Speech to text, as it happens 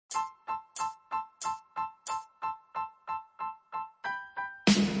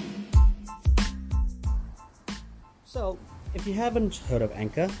So, if you haven't heard of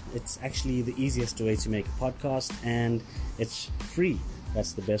Anchor, it's actually the easiest way to make a podcast and it's free.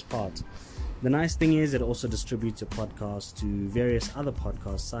 That's the best part. The nice thing is it also distributes a podcast to various other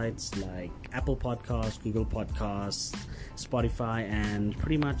podcast sites like Apple Podcasts, Google Podcasts, Spotify, and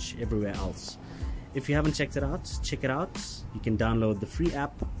pretty much everywhere else. If you haven't checked it out, check it out. You can download the free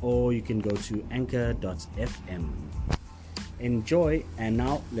app or you can go to anchor.fm. Enjoy, and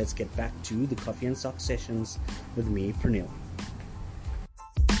now let's get back to the Coffee and Sock sessions with me, Pranil.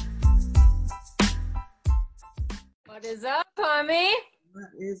 What is up, homie? What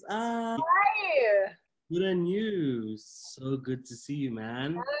is up? How are you? Good on you. So good to see you,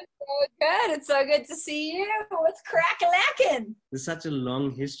 man. So good. It's so good to see you. What's crack-a-lackin'? There's such a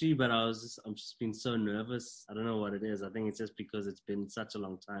long history, but I'm just been so nervous. I don't know what it is. I think it's just because it's been such a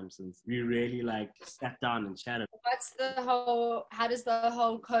long time since we really sat down and chatted. How does the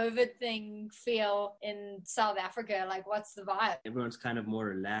whole COVID thing feel in South Africa? What's the vibe? Everyone's kind of more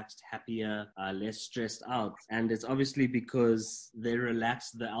relaxed, happier, less stressed out. And it's obviously because they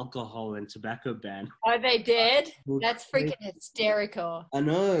relaxed the alcohol and tobacco ban. Oh, they did? That's freaking hysterical. I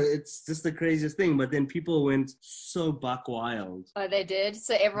know, it's just the craziest thing. But then people went so buck wild. Oh, they did?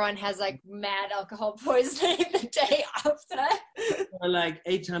 So everyone has mad alcohol poisoning the day after?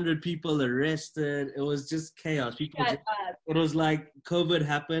 800 people arrested. It was just chaos. It was like COVID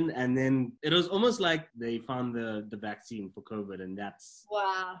happened, and then it was almost like they found the vaccine for COVID, and that's...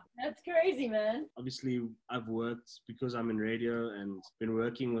 Wow, that's crazy, man. Obviously, I've worked, because I'm in radio, and been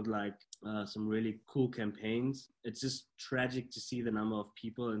working with some really cool campaigns. It's just tragic to see the number of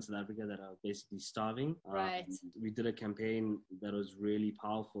people in South Africa that are basically starving. Right. We did a campaign that was really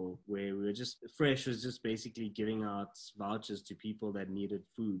powerful, where we were Fresh was just basically giving out vouchers to people that needed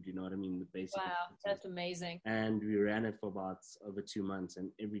food, you know what I mean? The basic. Wow, that's amazing. And we ran it for about over 2 months,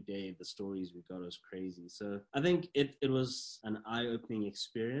 and every day the stories we got was crazy. So I think it was an eye-opening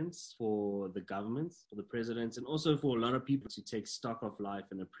experience for the government, for the presidents, and also for a lot of people to take stock of life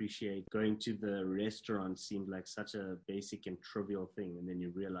and appreciate going to the restaurant seemed like such a basic and trivial thing, and then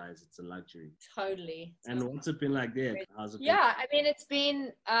you realize it's a luxury. Totally. And what's it been like there? How's it been? Yeah, I mean, it's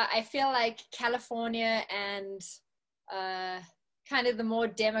been, I feel like California and kind of the more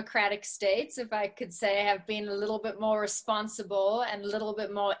democratic states, if I could say, have been a little bit more responsible and a little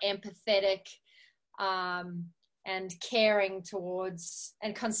bit more empathetic and caring towards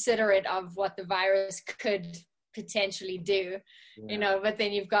and considerate of what the virus could potentially do. Yeah. But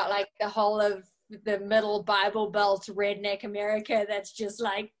then you've got the whole of the middle Bible Belt redneck America that's just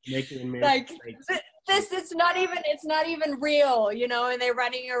it's not even real, and they're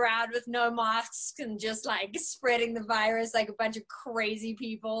running around with no masks and just spreading the virus like a bunch of crazy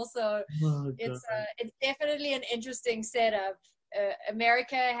people. So it's definitely an interesting setup.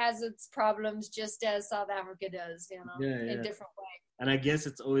 America has its problems just as South Africa does, in different ways. And I guess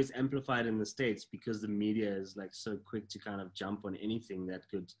it's always amplified in the States because the media is so quick to kind of jump on anything that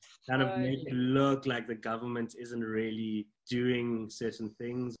could kind of make it look like the government isn't really doing certain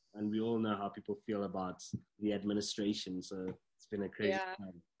things. And we all know how people feel about the administration. So it's been a crazy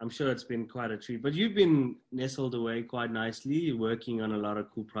time. I'm sure it's been quite a treat. But you've been nestled away quite nicely. You're working on a lot of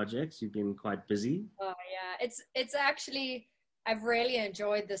cool projects. You've been quite busy. Oh, yeah. It's actually, I've really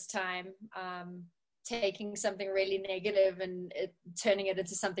enjoyed this time. Taking something really negative and turning it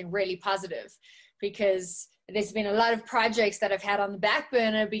into something really positive, because there's been a lot of projects that I've had on the back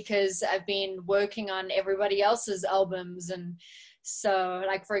burner because I've been working on everybody else's albums. And so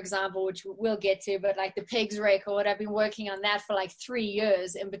for example, which we'll get to, but the Pigs record, I've been working on that for 3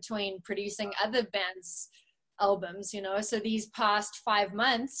 years in between producing other bands' albums, So these past 5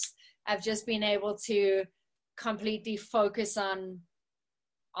 months, I've just been able to completely focus on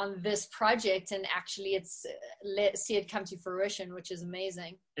this project, and actually see it come to fruition, which is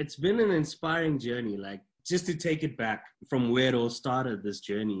amazing. It's been an inspiring journey, just to take it back from where it all started, this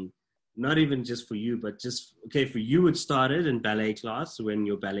journey, not even just for you, but for you it started in ballet class when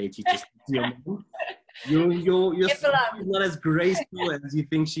your ballet teacher said to your mom, your son is not as graceful as you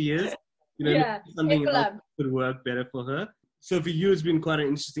think she is. Something else could work better for her. So for you, it's been quite an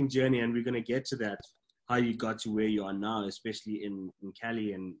interesting journey, and we're going to get to that, how you got to where you are now, especially in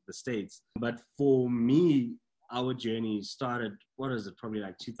Cali and the States. But for me, our journey started, probably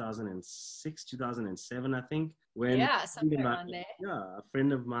 2006, 2007, I think. When something around there. Yeah, a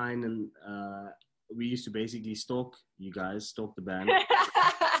friend of mine, and we used to basically stalk the band.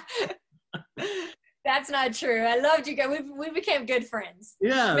 That's not true. I loved you guys. We became good friends.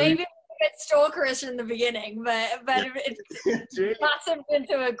 Yeah. Maybe a bit stalkerish in the beginning, but it really blossomed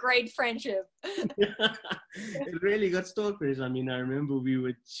into a great friendship. It really got stalkerish. I mean, I remember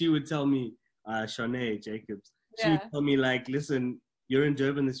she would tell me, Shanae Jacobs, she would tell me like, listen, you're in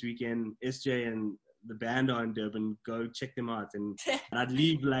Durban this weekend, SJ and the band are in Durban, go check them out. And I'd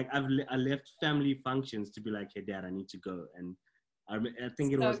leave, like, I left family functions to be like, hey, Dad, I need to go. And I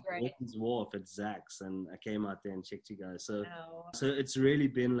think it was Walton's Wharf at Zach's, and I came out there and checked you guys. So it's really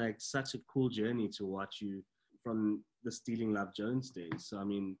been like such a cool journey to watch you from the Stealing Love Jones days. So, I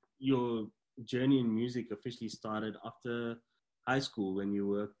mean, your journey in music officially started after high school when you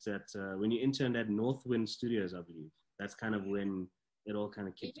worked at, when you interned at Northwind Studios, I believe. That's kind of when it all kind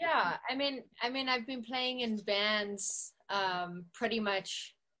of kicked off. Yeah, I mean, I've been playing in bands pretty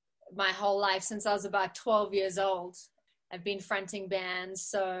much my whole life since I was about 12 years old. I've been fronting bands.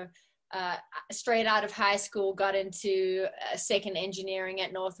 So straight out of high school, got into second engineering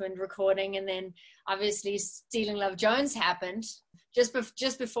at Northwind Recording. And then obviously Stealing Love Jones happened.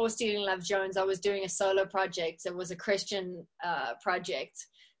 Just before Stealing Love Jones, I was doing a solo project. It was a Christian project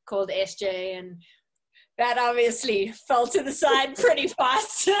called Esjay, and that obviously fell to the side pretty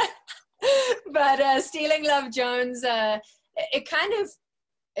fast. But Stealing Love Jones,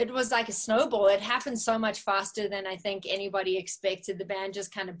 it was like a snowball. It happened so much faster than I think anybody expected. The band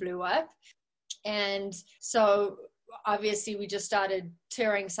just kind of blew up. And so obviously we just started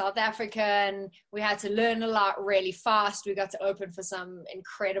touring South Africa, and we had to learn a lot really fast. We got to open for some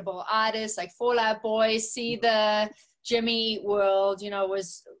incredible artists like Fall Out Boy, See the Jimmy Eat World,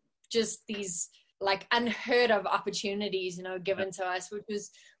 was just these like unheard of opportunities, given to us,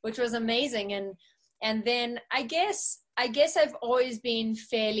 which was amazing. And then I guess I've always been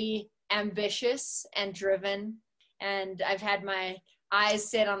fairly ambitious and driven, and I've had my eyes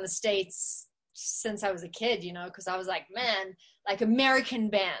set on the States since I was a kid, because I was like, man, like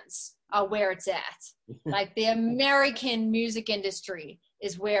American bands are where it's at. Like the American music industry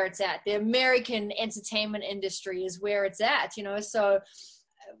is where it's at. The American entertainment industry is where it's at, so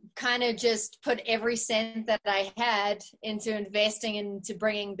kind of just put every cent that I had into investing into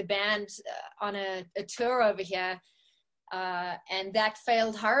bringing the band on a tour over here. And that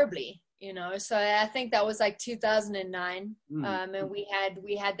failed horribly, so I think that was like 2009. And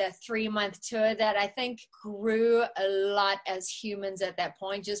we had that 3-month tour that I think grew a lot as humans at that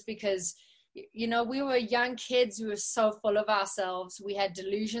point, just because, we were young kids who were so full of ourselves. We had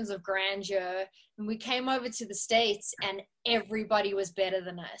delusions of grandeur, and we came over to the States and everybody was better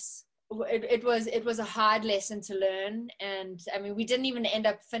than us. It was a hard lesson to learn. And I mean, we didn't even end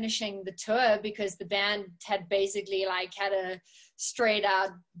up finishing the tour because the band had basically like had a straight out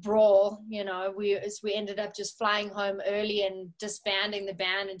brawl. We ended up just flying home early and disbanding the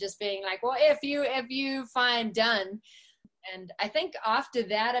band and just being like, well, if you fine, done. And I think after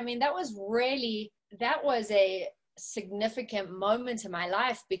that, I mean, that was a significant moment in my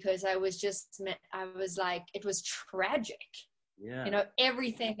life, because I was like, it was tragic. Yeah.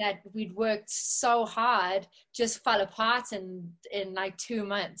 Everything that we'd worked so hard just fell apart in like 2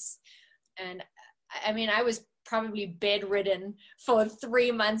 months. And I mean, I was probably bedridden for 3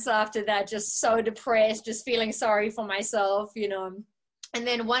 months after that, just so depressed, just feeling sorry for myself, And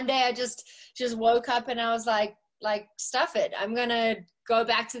then one day I just woke up and I was like, stuff it. I'm going to go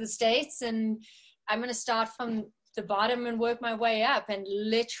back to the States and I'm going to start from the bottom and work my way up. And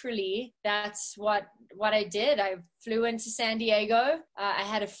literally that's what I did. I flew into San Diego. I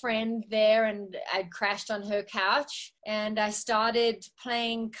had a friend there and I'd crashed on her couch, and I started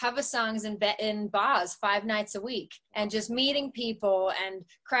playing cover songs in bars 5 nights a week, and just meeting people and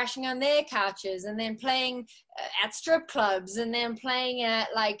crashing on their couches, and then playing at strip clubs, and then playing at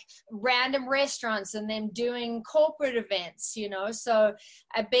like random restaurants, and then doing corporate events, So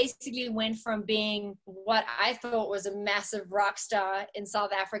I basically went from being what I thought was a massive rock star in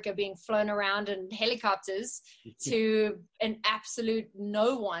South Africa, being flown around in helicopters, to an absolute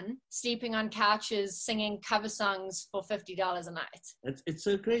no one, sleeping on couches, singing cover songs for $50 a night. It's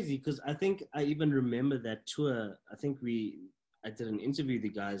so crazy, because I think I even remember that tour. I think I did an interview with the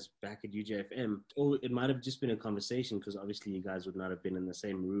guys back at UJFM. Or it might have just been a conversation, because obviously you guys would not have been in the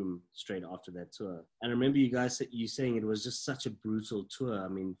same room straight after that tour. And I remember you saying it was just such a brutal tour. I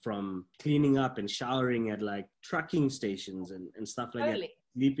mean, from cleaning up and showering at like trucking stations and stuff like that.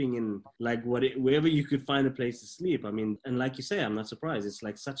 Sleeping in like wherever you could find a place to sleep. I mean, and like you say, I'm not surprised. It's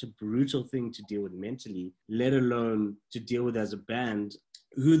like such a brutal thing to deal with mentally, let alone to deal with as a band,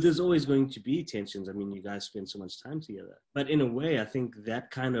 who there's always going to be tensions. I mean, you guys spend so much time together. But in a way, I think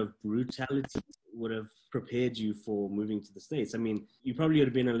that kind of brutality would have prepared you for moving to the States. I mean, you probably would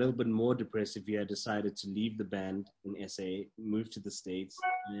have been a little bit more depressed if you had decided to leave the band in SA, move to the States,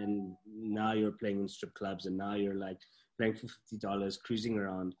 and now you're playing in strip clubs, and now you're like playing for $50, cruising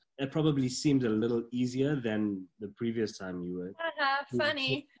around. It probably seemed a little easier than the previous time you were.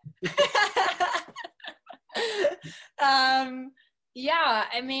 Funny. Yeah,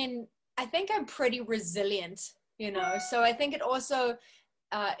 I mean, I think I'm pretty resilient, so I think it also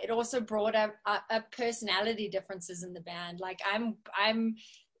brought up personality differences in the band. Like I'm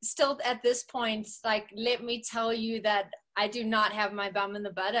still at this point, like, let me tell you that I do not have my bum in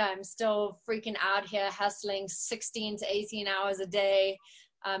the butter. I'm still freaking out here hustling 16 to 18 hours a day.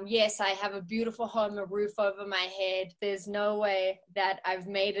 Yes, I have a beautiful home, a roof over my head. There's no way that I've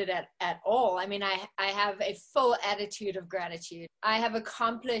made it at all. I mean, I have a full attitude of gratitude. I have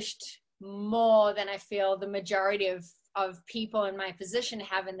accomplished more than I feel the majority of people in my position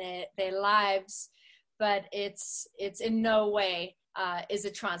have in their lives, but it's in no way is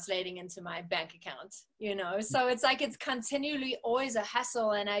it translating into my bank account, so it's like it's continually always a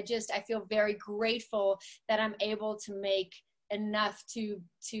hustle, and I feel very grateful that I'm able to make enough to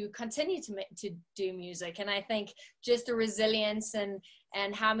continue to do music. And I think just the resilience and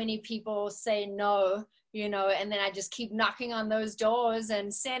how many people say no, and then I just keep knocking on those doors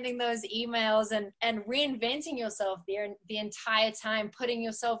and sending those emails and reinventing yourself the entire time, putting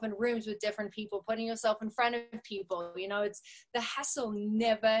yourself in rooms with different people, putting yourself in front of people. It's the hustle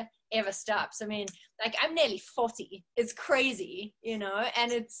never ever stops. I mean, like, I'm nearly 40. It's crazy,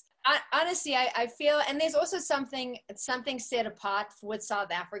 and it's honestly, I feel, and there's also something set apart with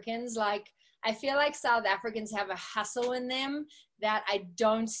South Africans. Like, I feel like South Africans have a hustle in them that I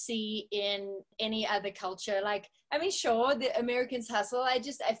don't see in any other culture. Like, I mean, sure, the Americans hustle. I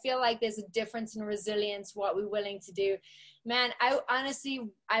feel like there's a difference in resilience, what we're willing to do. Man, I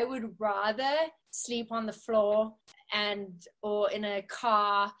would rather sleep on the floor or in a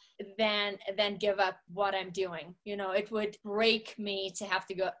car than give up what I'm doing. It would break me to have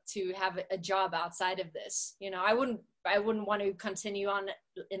to go to have a job outside of this. I wouldn't want to continue on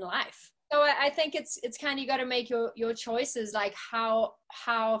in life. So I think it's kind of, you got to make your choices, like how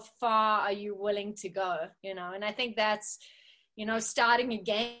far are you willing to go, and I think that's, starting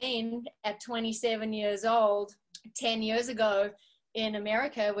again at 27 years old, 10 years ago in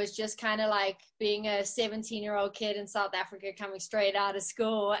America was just kind of like being a 17-year-old kid in South Africa coming straight out of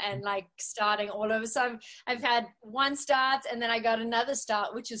school and like starting all over. So I've had one start and then I got another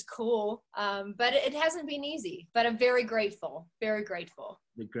start, which is cool. But it hasn't been easy, but I'm very grateful, very grateful.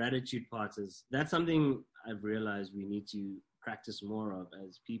 The gratitude part that's something I've realized we need to practice more of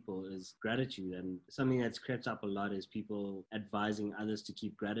as people, is gratitude. And something that's crept up a lot is people advising others to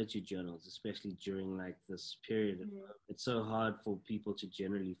keep gratitude journals, especially during like this period. It's so hard for people to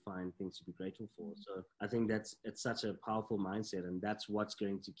generally find things to be grateful for. So I think it's such a powerful mindset, and that's what's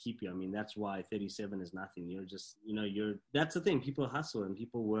going to keep you. I mean, that's why 37 is nothing. You're just, that's the thing. People hustle and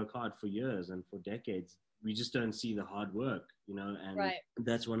people work hard for years and for decades. We just don't see the hard work, and right.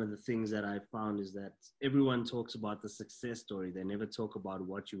 That's one of the things that I found, is that everyone talks about the success story. They never talk about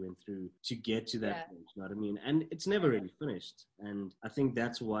what you went through to get to that point, you know what I mean? And it's never really finished. And I think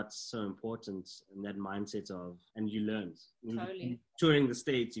that's what's so important, and that mindset of, and you learned. Totally. Touring the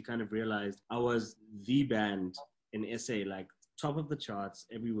States, you kind of realized I was the band in SA, like top of the charts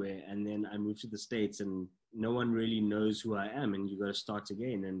everywhere. And then I moved to the States and no one really knows who I am, and you got to start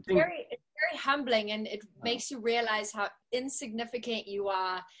again. And it's very humbling, and it makes you realize how insignificant you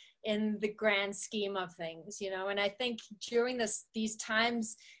are in the grand scheme of things, and I think during these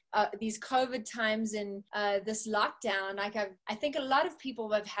times, these COVID times in this lockdown, like I think a lot of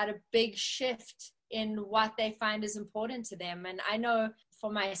people have had a big shift in what they find is important to them. And I know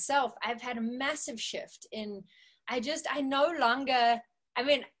for myself, I've had a massive shift in, I no longer, I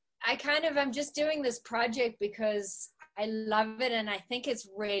mean, I'm just doing this project because I love it and I think it's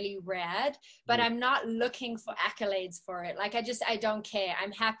really rad, but I'm not looking for accolades for it. Like, I don't care.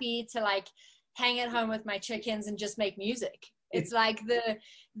 I'm happy to like hang at home with my chickens and just make music. It's like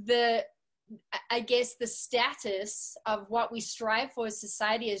I guess the status of what we strive for as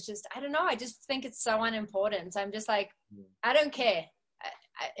society is just, I don't know. I just think it's so unimportant. I'm just like, I don't care.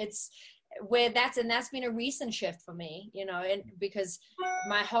 It's where that's been a recent shift for me, and because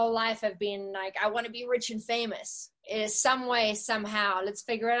my whole life I've been like, I want to be rich and famous in some way, somehow, let's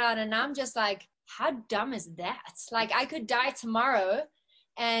figure it out. And I'm just like, how dumb is that? Like, I could die tomorrow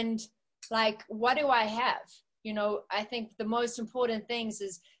and like, what do I have? I think the most important things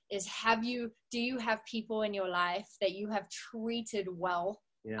is do you have people in your life that you have treated well?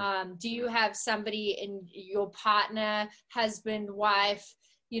 Yeah. Do you have somebody in your partner, husband, wife,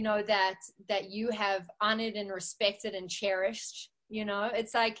 that you have honored and respected and cherished, You know,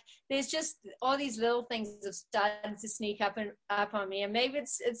 it's like there's just all these little things have started to sneak up on me, and maybe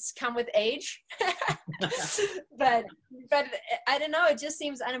it's come with age. but I don't know, it just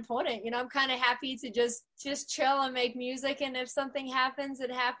seems unimportant. You know, I'm kind of happy to just chill and make music, and if something happens,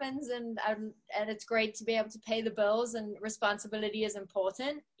 it happens, and it's great to be able to pay the bills, and responsibility is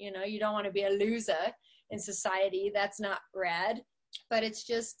important. You know, you don't want to be a loser in society. That's not rad. But it's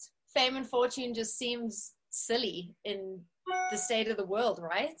just fame and fortune just seems silly in the state of the world,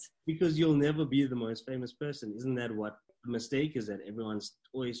 right? Because you'll never be the most famous person. Isn't that what the mistake is, that everyone's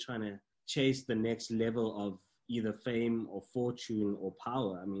always trying to chase the next level of either fame or fortune or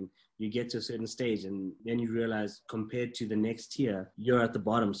power? I mean, you get to a certain stage and then you realize compared to the next tier, you're at the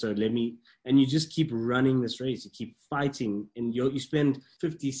bottom. So and you just keep running this race. You keep fighting, and you spend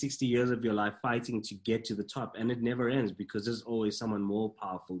 50, 60 years of your life fighting to get to the top, and it never ends because there's always someone more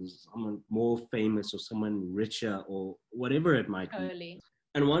powerful, there's someone more famous, or someone richer, or whatever it might be. Totally.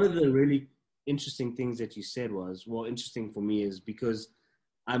 And one of the really interesting things that you said was, well, interesting for me is because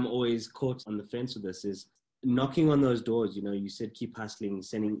I'm always caught on the fence with this, is knocking on those doors. You know, you said keep hustling,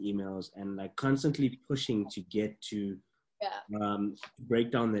 sending emails, and like constantly pushing to get to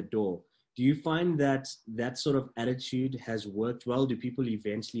break down that door. Do you find that that sort of attitude has worked well? Do people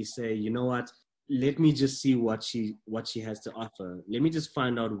eventually say, you know what, let me just see what she has to offer. Let me just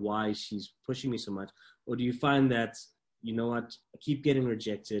find out why she's pushing me so much. Or do you find that, you know what, I keep getting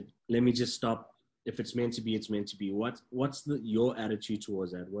rejected, let me just stop. If it's meant to be, it's meant to be. What's your attitude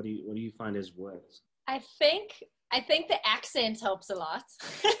towards that? What do you find has worked? I think the accent helps a lot.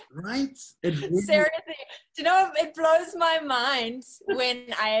 Right? Really... Seriously, you know, it blows my mind when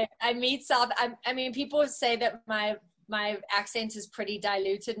I meet I mean, people say that my accent is pretty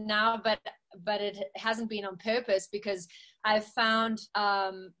diluted now, but it hasn't been on purpose, because I've found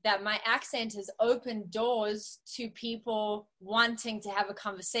that my accent has opened doors to people wanting to have a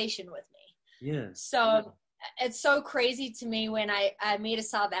conversation with me. Yeah. So it's so crazy to me when I meet a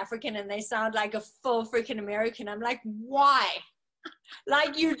South African and they sound like a full freaking American. I'm like, why?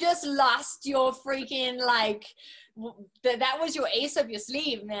 Like, you just lost your freaking, like, that was your ace up your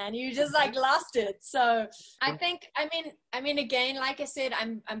sleeve, man. You just like lost it. So I think, I mean, again, like I said,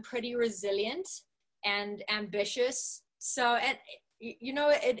 I'm pretty resilient and ambitious. So, and you know,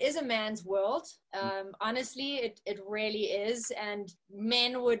 it is a man's world. Honestly, it really is. And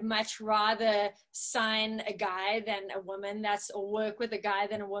men would much rather sign a guy than a woman, or work with a guy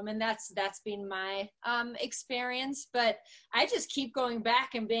than a woman. That's been my experience. But I just keep going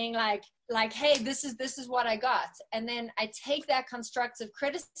back and being like, hey, this is what I got. And then I take that constructive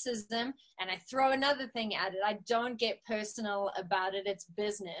criticism and I throw another thing at it. I don't get personal about it. It's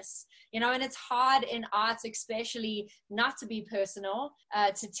business, you know, and it's hard in arts, especially, not to be personal,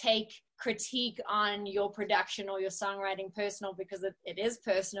 to take critique on your production or your songwriting personal, because it is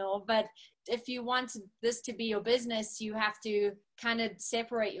personal. But if you want this to be your business, you have to kind of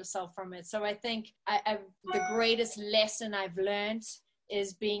separate yourself from it. So I think the greatest lesson I've learned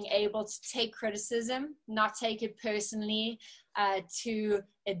is being able to take criticism, not take it personally, to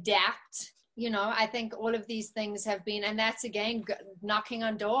adapt. You know, I think all of these things have been, and that's again, knocking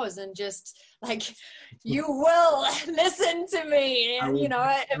on doors and just like, you will listen to me. And, you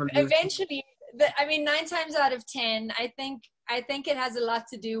know, eventually, 9 times out of 10, I think it has a lot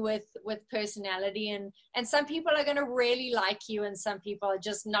to do with personality, and some people are going to really like you and some people are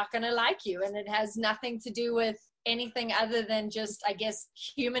just not going to like you. And it has nothing to do with anything other than just, I guess,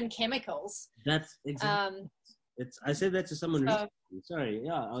 human chemicals. That's exactly. I said that to someone recently. Sorry,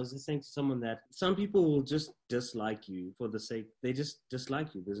 yeah, I was just saying to someone that some people will just dislike you for the sake, they just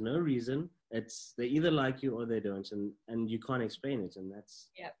dislike you. There's no reason. They either like you or they don't, and you can't explain it. And that's,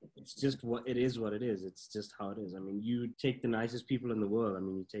 it's just what it is. It's just how it is. I mean, you take the nicest people in the world. I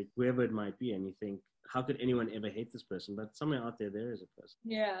mean, you take whoever it might be, and you think, how could anyone ever hate this person? But somewhere out there is a person.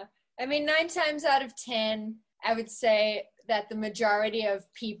 Yeah, I mean, 9 times out of 10, I would say that the majority of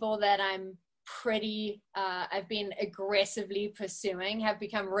people that I'm I've been aggressively pursuing have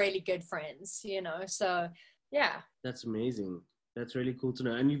become really good friends, you know, so yeah. That's amazing. That's really cool to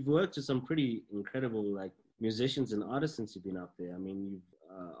know. And you've worked with some pretty incredible, like, musicians and artists since you've been out there. I mean, you've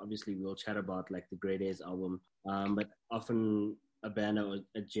obviously, we'll chat about like the Great A's album, but often a band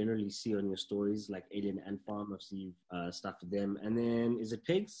I generally see on your stories, like Alien Ant Farm, I've seen stuff with them. And then is it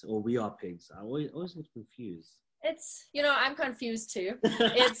Pigs or We Are Pigs? I always get confused. It's, I'm confused too.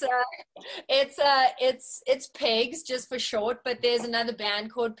 It's Pigs just for short, but there's another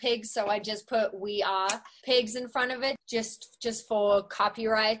band called Pigs, so I just put We Are Pigs in front of it just for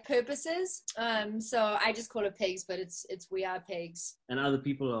copyright purposes. So I just call it Pigs, but it's We Are Pigs. And other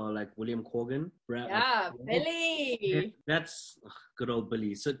people are like William Corgan. Billy. That's good old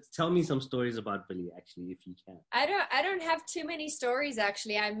Billy. So tell me some stories about Billy, actually, if you can. I don't have too many stories,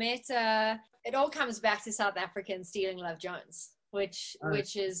 actually. I met it all comes back to South Africa and Stealing Love Jones, which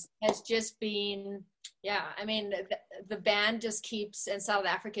has just been, I mean, the band just keeps, and South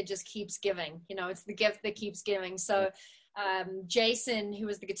Africa just keeps giving. It's the gift that keeps giving. So Jason, who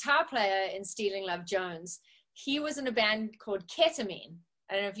was the guitar player in Stealing Love Jones, he was in a band called Ketamine.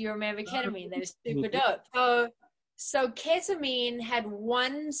 I don't know if you remember Ketamine. They were super dope. So Ketamine had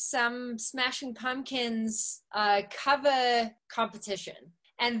won some Smashing Pumpkins cover competition.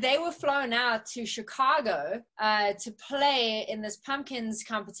 And they were flown out to Chicago to play in this Pumpkins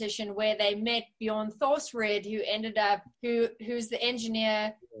competition, where they met Bjorn Thorsred, who's the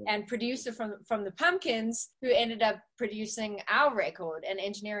engineer and producer from the Pumpkins, who ended up producing our record and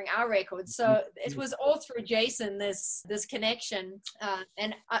engineering our record. So it was all through Jason, this connection.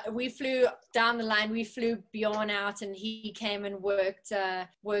 And we flew down the line. We flew Bjorn out, and he came and worked on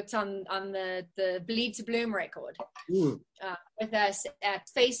the Bleed to Bloom record. With us at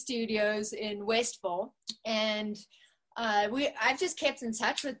Face Studios in Westville, and I've just kept in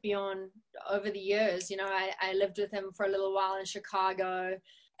touch with Bjorn over the years. I lived with him for a little while in Chicago,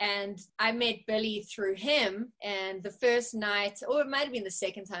 and I met Billy through him. And the first night, or it might have been the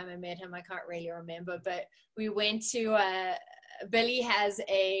second time I met him, I can't really remember, but we went to Billy has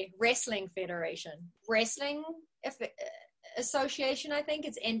a wrestling association, I think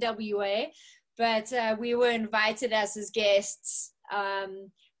it's NWA. But we were invited as his guests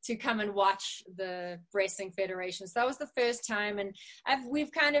to come and watch the Wrestling Federation. So that was the first time. And I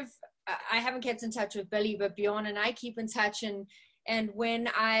haven't kept in touch with Billy, but Bjorn and I keep in touch. And when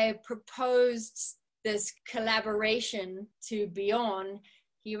I proposed this collaboration to Bjorn,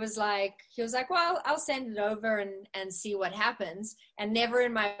 he was like, well, I'll send it over and see what happens. And never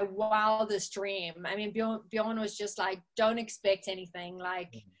in my wildest dream. I mean, Bjorn was just like, don't expect anything.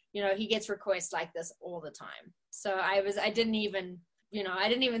 Like, he gets requests like this all the time. So I didn't even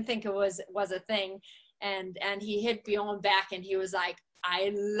think it was a thing. And he hit Bjorn back, and he was like,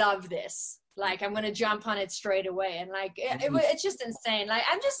 I love this. Like, I'm going to jump on it straight away. And like, it's just insane. Like,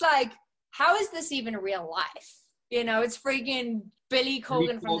 I'm just like, how is this even real life? It's freaking Billy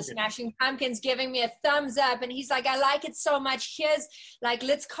Corgan from the Smashing Pumpkins giving me a thumbs up, and he's like, I like it so much. Here's like,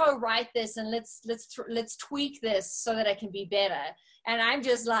 let's co-write this, and let's tweak this so that it can be better. And I'm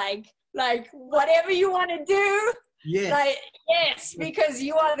just like whatever you want to do. Yes. Like, yes, because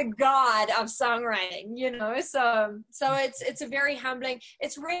you are the god of songwriting, So it's a very humbling.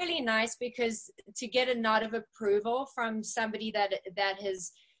 It's really nice because to get a nod of approval from somebody that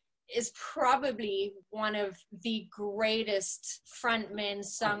is probably one of the greatest frontmen,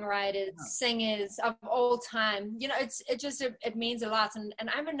 songwriters, singers of all time. It means a lot. And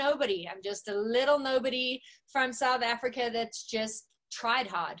I'm a nobody. I'm just a little nobody from South Africa that's just tried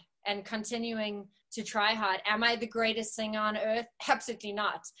hard and continuing to try hard. Am I the greatest singer on earth? Absolutely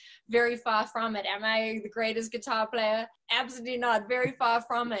not. Very far from it. Am I the greatest guitar player? Absolutely not. Very far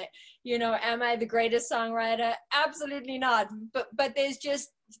from it. Am I the greatest songwriter? Absolutely not. But there's just,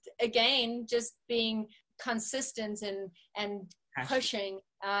 again, just being consistent and pushing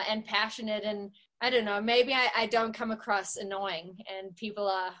and passionate. And I don't know, maybe I don't come across annoying, and people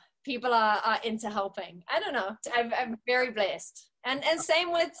are into helping. I don't know. I'm very blessed. And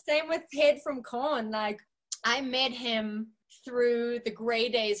same with Ted from Korn. Like, I met him through the Grey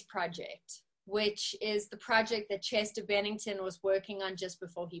Days project, which is the project that Chester Bennington was working on just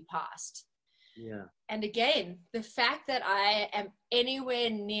before he passed. Yeah. And again, the fact that I am anywhere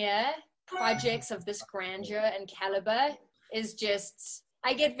near projects of this grandeur and caliber is just,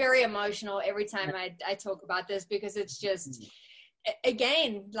 I get very emotional every time I talk about this, because it's just,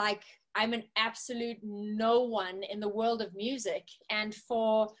 again, like, I'm an absolute no one in the world of music. And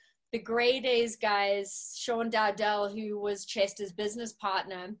for the Grey Days guys, Sean Dowdell, who was Chester's business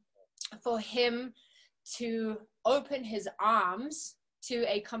partner, for him to open his arms to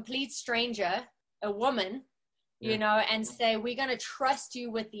a complete stranger, a woman, and say, we're going to trust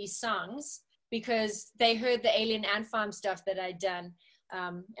you with these songs, because they heard the Alien Ant Farm stuff that I'd done.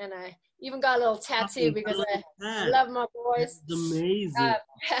 And I even got a little tattoo because I love my boys. That's amazing.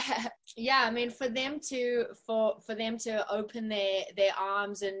 Yeah, I mean, for them to open their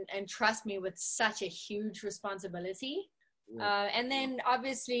arms and trust me with such a huge responsibility. And then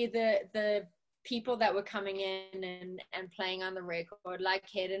obviously the people that were coming in and playing on the record, like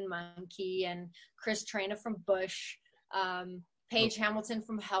Head and Monkey and Chris Trainer from Bush, Paige Hamilton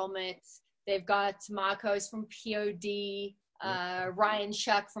from Helmet. They've got Marcos from POD, Ryan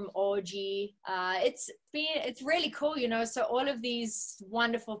Shuck from Orgy. It's really cool, you know. So all of these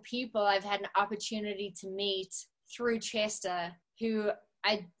wonderful people I've had an opportunity to meet through Chester, who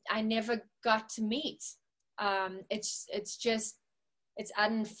I never got to meet. It's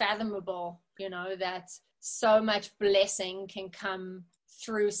unfathomable, you know, that so much blessing can come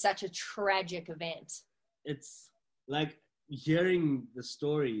through such a tragic event. It's like hearing the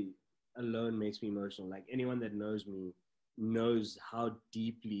story alone makes me emotional. Like anyone that knows me knows how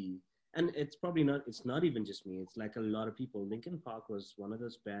deeply, and it's not even just me, it's like a lot of people. Linkin Park was one of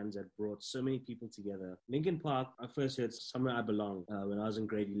those bands that brought so many people together. Linkin Park, I first heard Somewhere I Belong when I was in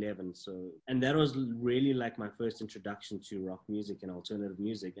grade 11. And that was really like my first introduction to rock music and alternative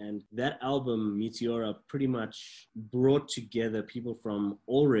music. And that album, Meteora, pretty much brought together people from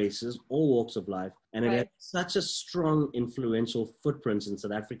all races, all walks of life. And it had such a strong, influential footprint in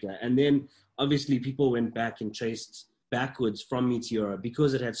South Africa. And then obviously people went back and traced backwards from Meteora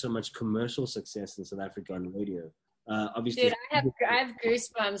because it had so much commercial success in South Africa on radio. Obviously, dude, I have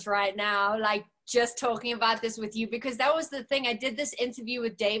goosebumps right now, like just talking about this with you, because that was the thing. I did this interview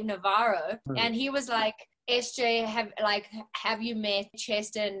with Dave Navarro, and he was like, SJ, have you met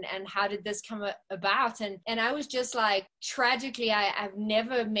Chester, and how did this come about? And I was just like, tragically, I've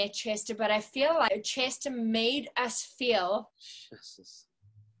never met Chester, but I feel like Chester made us feel. Jesus.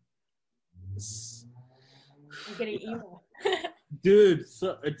 I'm getting emo. Dude,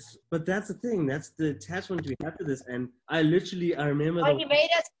 but that's the thing. That's the attachment we have to this. And I remember. Well, he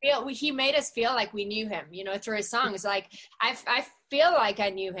made us feel like we knew him, you know, through his songs. Like I feel like I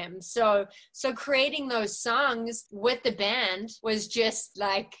knew him. So creating those songs with the band was just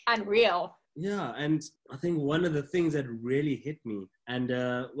like unreal. Yeah, and I think one of the things that really hit me, and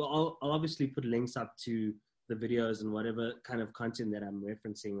I'll obviously put links up to the videos and whatever kind of content that I'm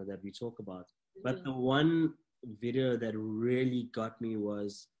referencing or that we talk about. But the one video that really got me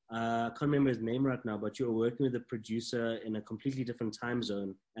was, I can't remember his name right now, but you were working with a producer in a completely different time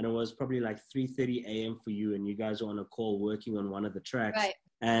zone, and it was probably like 3:30 a.m. for you, and you guys were on a call working on one of the tracks. Right.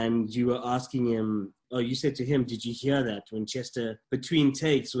 And you were asking him, you said to him, did you hear that? When Chester, between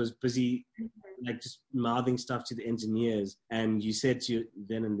takes, was busy like just mouthing stuff to the engineers, and you said to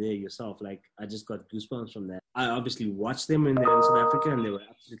then and there yourself, like, I just got goosebumps from that. I obviously watched them when they were in South Africa, and they were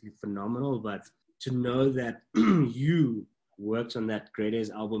absolutely phenomenal, but to know that you worked on that Grey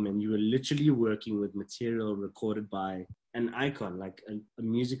Days album and you were literally working with material recorded by an icon, like a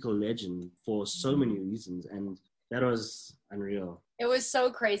musical legend for so many reasons. And that was unreal. It was so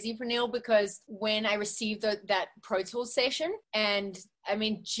crazy, Pernille, because when I received that Pro Tools session, and I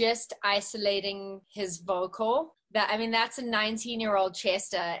mean, just isolating his vocal, that's a 19-year-old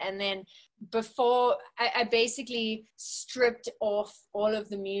Chester. And then before I basically stripped off all of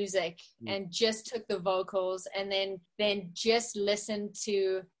the music and just took the vocals, and then just listened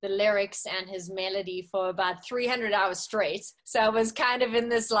to the lyrics and his melody for about 300 hours straight. So I was kind of in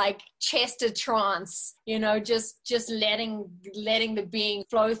this like Chester trance, you know, just letting the being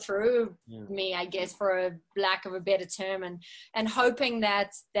flow through me, I guess, for a lack of a better term, and hoping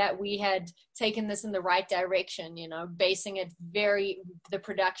that we had taken this in the right direction, you know, basing it the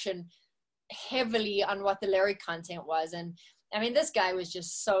production heavily on what the lyric content was. And I mean, this guy was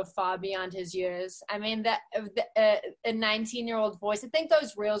just so far beyond his years. I mean, that a 19-year-old voice. I think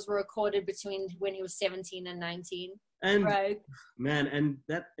those reels were recorded between when he was 17 and 19. And right, man, and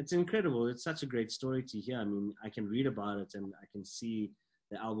that it's incredible. It's such a great story to hear. I mean, I can read about it and I can see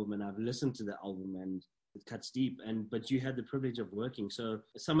the album, and I've listened to the album, and it cuts deep. But you had the privilege of working. So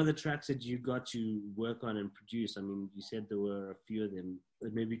some of the tracks that you got to work on and produce, I mean, you said there were a few of them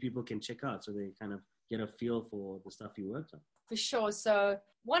that maybe people can check out so they kind of get a feel for the stuff you worked on. For sure. So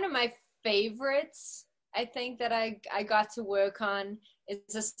one of my favorites, I think, that I got to work on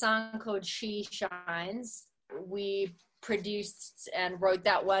is a song called She Shines. We produced and wrote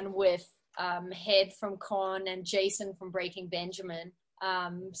that one with Head from Korn and Jason from Breaking Benjamin.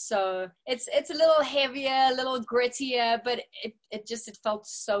 So it's a little heavier, a little grittier, but it felt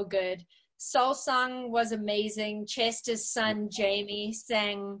so good. Soul Song was amazing. Chester's son Jamie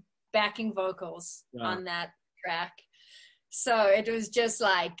sang backing vocals on that track. So it was just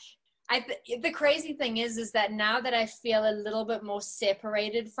like, The crazy thing is that now that I feel a little bit more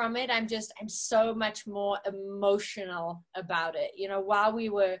separated from it, I'm so much more emotional about it. You know, while we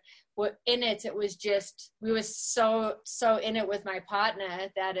were in it, it was just, we were so in it with my partner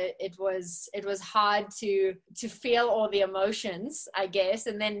that it was hard to feel all the emotions, I guess.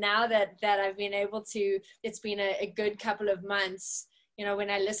 And then now that I've been able to, it's been a good couple of months, you know,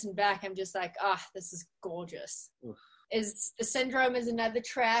 when I listen back, I'm just like, this is gorgeous. Oof. Is The Syndrome is another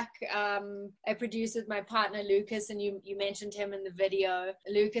track I produced with my partner Lucas, and you mentioned him in the video.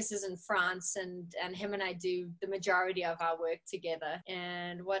 Lucas is in France, and him and I do the majority of our work together.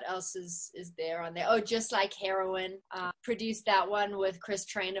 And what else is there on there? Oh, Just Like Heroin. Produced that one with Chris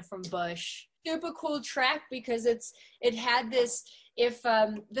Trainer from Bush. Super cool track because it had this, if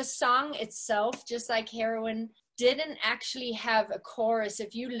the song itself, Just Like Heroin, didn't actually have a chorus.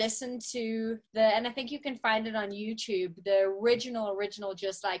 If you listen to and I think you can find it on YouTube, the original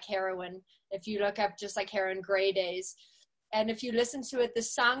Just Like Heroin, if you look up Just Like Heroin Gray Days, and if you listen to it, the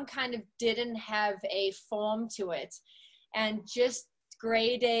song kind of didn't have a form to it. And just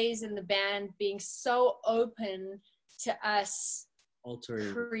Gray Days and the band being so open to us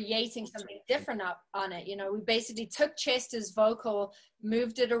creating something different up on it. You know, we basically took Chester's vocal,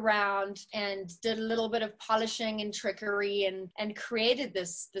 moved it around, and did a little bit of polishing and trickery, and created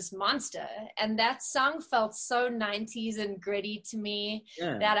this monster. And that song felt so 90s and gritty to me,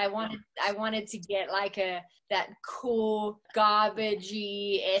 that I wanted to get like that cool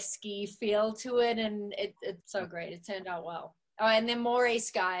garbagey esky feel to it, and it's so great. It turned out well. Oh, and then Moray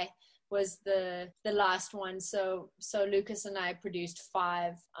Sky was the last one. So Lucas and I produced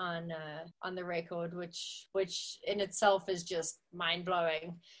 5 on the record, which in itself is just mind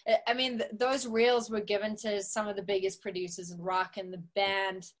blowing. I mean, those reels were given to some of the biggest producers in rock, and the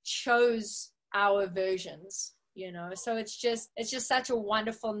band chose our versions. You know, so it's just such a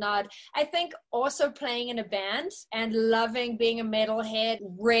wonderful nod. I think also playing in a band and loving being a metalhead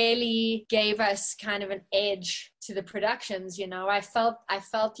really gave us kind of an edge to the productions. You know, I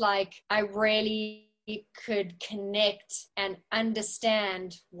felt like I really could connect and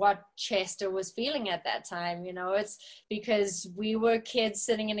understand what Chester was feeling at that time. You know, it's because we were kids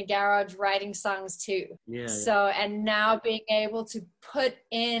sitting in a garage writing songs too. So, and now being able to put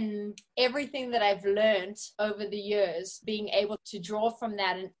in everything that I've learned over the years, being able to draw from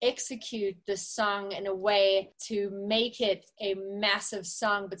that and execute the song in a way to make it a massive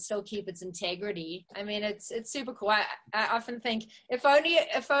song but still keep its integrity. I mean, it's super cool. I often think if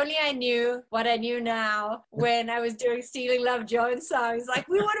only I knew what I knew now when I was doing Stealing Love Jones songs, like,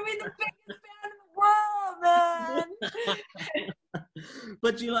 we would have been the biggest band in the world, man.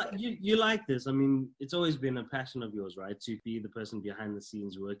 But you like this. I mean, it's always been a passion of yours, right? To be the person behind the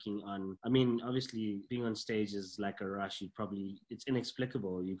scenes working on, I mean, obviously being on stage is like a rush. It's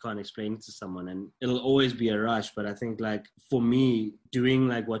inexplicable. You can't explain it to someone, and it'll always be a rush. But I think, like, for me, doing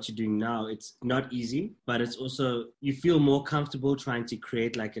like what you're doing now, it's not easy, but it's also, you feel more comfortable trying to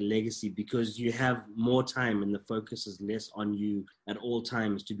create like a legacy because you have more time and the focus is less on you at all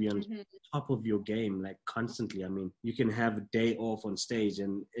times to be on top of your game, like constantly. I mean, you can have a day off on stage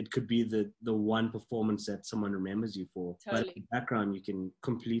and it could be the one performance that someone remembers you for. Totally. But in the background, you can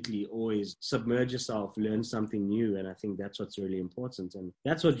completely always submerge yourself, learn something new. And I think that's what's really important. And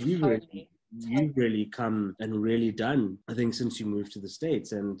that's what you've really come and really done, I think, since you moved to the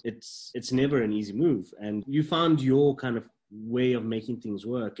States. And it's never an easy move. And you found your kind of way of making things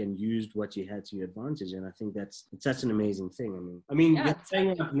work and used what you had to your advantage, and I think it's such an amazing thing. I mean you're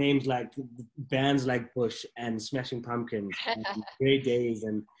playing up names like bands like Bush and Smashing Pumpkins and Great Days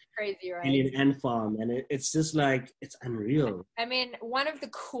and crazy, right? Alien Ant Farm, and it's just like, it's unreal. I mean, one of the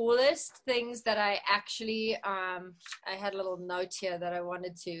coolest things that I actually I had a little note here that I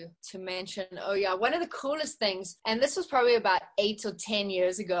wanted to mention. Oh yeah, one of the coolest things, and this was probably about 8 or 10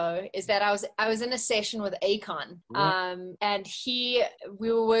 years ago, is that I was in a session with Akon, and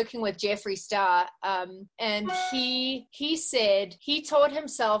we were working with Jeffree Star, and he said he taught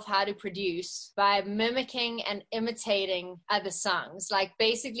himself how to produce by mimicking and imitating other songs, like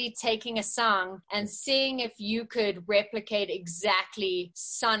basically taking a song and seeing if you could replicate exactly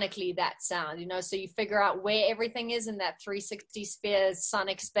sonically that sound, you know. So you figure out where everything is in that 360 spheres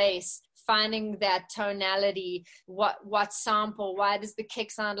sonic space, finding that tonality, what sample, why does the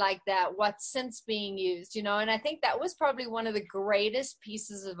kick sound like that, what synth's being used, you know. And I think that was probably one of the greatest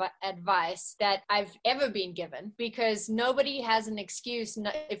pieces of advice that I've ever been given, because nobody has an excuse.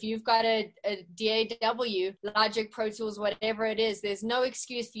 If you've got a DAW, Logic, Pro Tools, whatever it is, there's no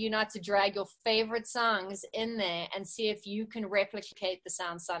excuse for you not to drag your favorite songs in there and see if you can replicate the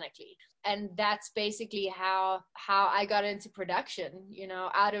sound sonically. And that's basically how I got into production, you know,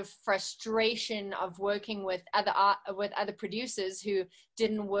 out of frustration of working with other producers who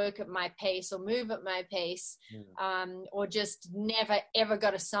didn't work at my pace or move at my pace, or just never ever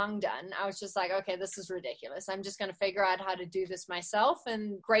got a song done. I was just like, okay, this is ridiculous. I'm just going to figure out how to do this myself.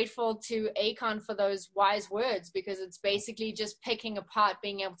 And grateful to Akon for those wise words, because it's basically just picking apart,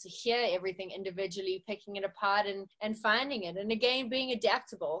 being able to hear everything individually, picking it apart and finding it. And again, being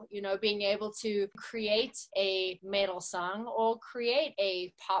adaptable, you know, being able to create a metal song or create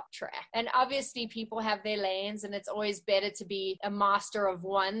a pop track. And obviously people have their lanes, and it's always better to be a master of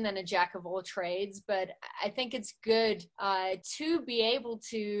one than a jack of all trades. But I think it's good to be able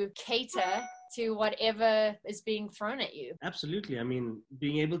to cater to whatever is being thrown at you. Absolutely. I mean,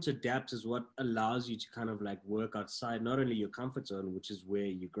 being able to adapt is what allows you to kind of like work outside not only your comfort zone, which is where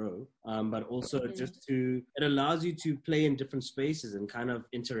you grow, but also it allows you to play in different spaces and kind of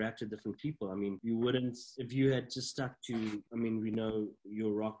interact with different people. I mean, you wouldn't, if you had just stuck to, I mean, we know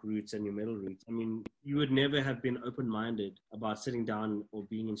your rock roots and your metal roots. I mean, you would never have been open-minded about sitting down or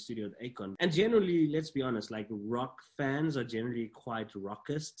being in studio with Akon. And generally, let's be honest, like rock fans are generally quite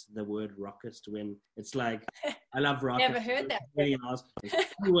rockist, the word rockist, when it's like, I love rock. Never heard that.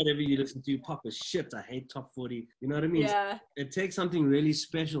 Whatever you listen to, pop is shit. I hate top 40. You know what I mean? Yeah. It takes something really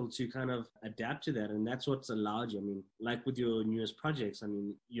special to kind of adapt to that. And that's what's allowed you. I mean, like with your newest projects, I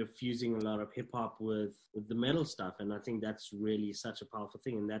mean, you're fusing a lot of hip hop with the metal stuff. And I think that's really such a powerful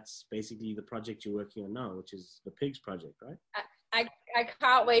thing. And that's basically the project you're working on now, which is the Pigs project, right? I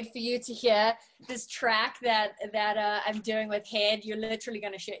can't wait for you to hear this track that I'm doing with Head. You're literally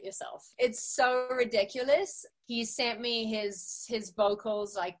going to shit yourself. It's so ridiculous. He sent me his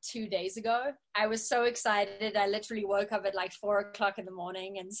vocals like 2 days ago. I was so excited. I literally woke up at like 4:00 in the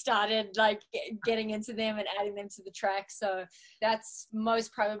morning and started like getting into them and adding them to the track. So that's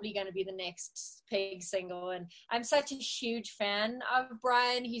most probably going to be the next Pig single. And I'm such a huge fan of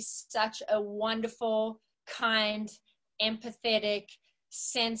Brian. He's such a wonderful, kind, empathetic,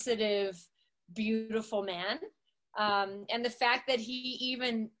 sensitive, beautiful man. And the fact that he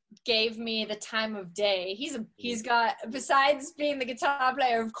even gave me the time of day. He's got, besides being the guitar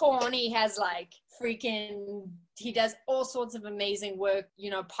player of Korn, he has like he does all sorts of amazing work, you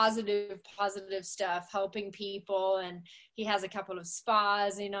know, positive stuff, helping people. And he has a couple of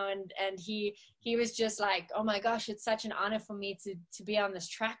spas, you know, and he was just like, oh my gosh, it's such an honor for me to be on this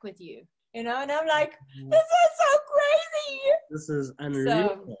track with you. You know, and I'm like, this is so crazy. This is unreal.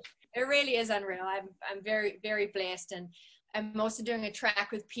 So it really is unreal. I'm very, very blessed. And I'm also doing a track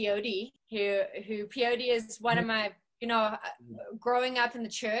with POD, who POD is one of my, you know, growing up in the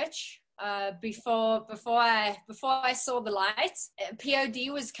church, before I saw the light, POD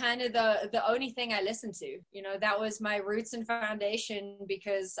was kind of the only thing I listened to. You know, that was my roots and foundation,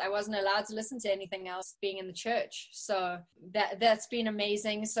 because I wasn't allowed to listen to anything else being in the church. So that's been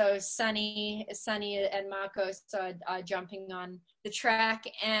amazing. So Sunny and Marcos are jumping on the track,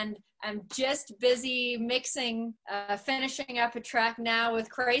 and I'm just busy finishing up a track now with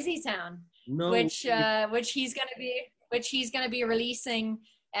Crazy Town, which he's gonna be releasing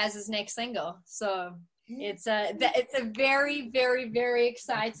as his next single. So it's a very, very, very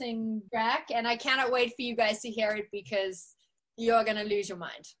exciting track, and I cannot wait for you guys to hear it, because you're gonna lose your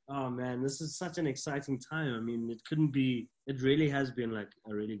mind. Oh man, this is such an exciting time. I mean, it really has been like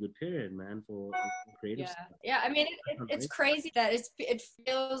a really good period, man, for creative stuff. Yeah, I mean, it's crazy that it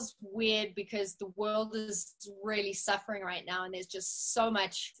feels weird, because the world is really suffering right now, and there's just so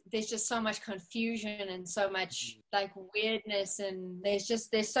much confusion and so much like weirdness, and there's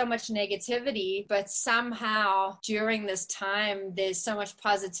so much negativity. But somehow during this time, there's so much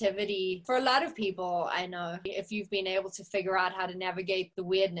positivity for a lot of people, I know, if you've been able to figure out how to navigate the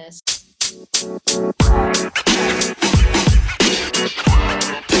weirdness.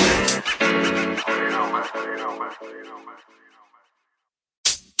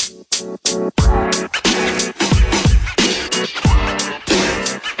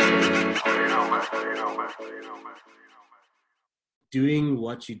 Doing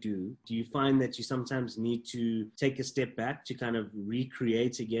what you do you find that you sometimes need to take a step back to kind of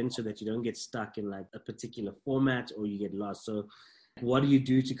recreate again, so that you don't get stuck in like a particular format or you get lost? So what do you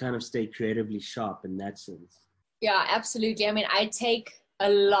do to kind of stay creatively sharp in that sense? Yeah, absolutely. I mean, I take a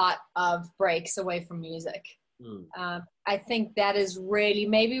lot of breaks away from music. I think that is really,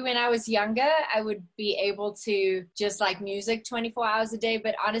 maybe when I was younger, I would be able to just like music 24 hours a day,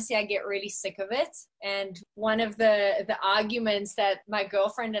 but honestly, I get really sick of it. And one of the arguments that my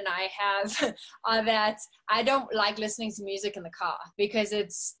girlfriend and I have are that I don't like listening to music in the car because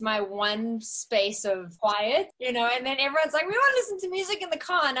it's my one space of quiet, you know, and then everyone's like, we want to listen to music in the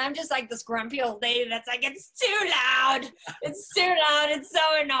car. And I'm just like this grumpy old lady that's like, it's too loud. It's too loud. It's so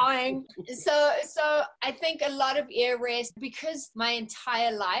annoying. So I think a lot of earwax, because my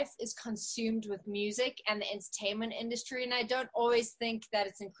entire life is consumed with music and the entertainment industry, and I don't always think that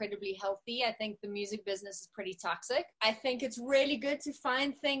it's incredibly healthy. I think the music business is pretty toxic. I think it's really good to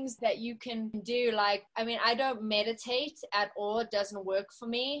find things that you can do. Like, I mean, I don't meditate at all. It doesn't work for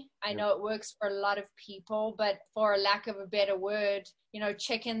me. I know it works for a lot of people, but for a lack of a better word, you know,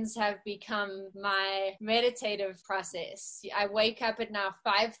 chickens have become my meditative process. I wake up at now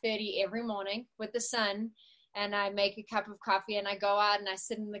 5:30 every morning with the sun, and I make a cup of coffee and I go out and I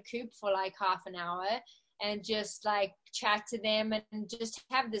sit in the coop for like half an hour and just like chat to them and just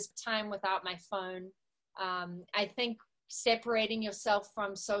have this time without my phone. I think separating yourself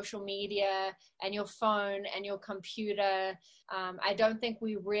from social media and your phone and your computer, I don't think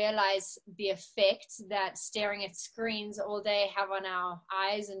we realize the effect that staring at screens all day have on our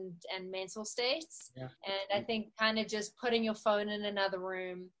eyes and mental states. And I think kind of just putting your phone in another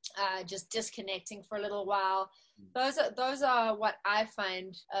room, just disconnecting for a little while, those are what I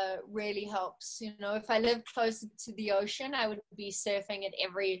find really helps. You know, if I lived closer to the ocean, I would be surfing at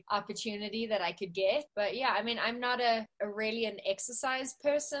every opportunity that I could get. But yeah, I mean, I'm not a really an exercise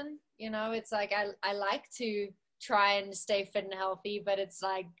person. You know, it's like I like to try and stay fit and healthy, but it's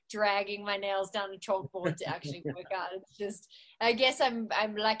like dragging my nails down a chalkboard to actually work out. It's just, I guess I'm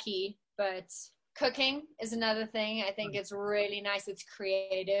lucky, but cooking is another thing. I think it's really nice. It's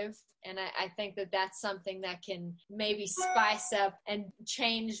creative. And I think that that's something that can maybe spice up and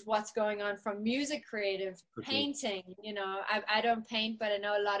change what's going on from music creative. Painting, you know, I don't paint, but I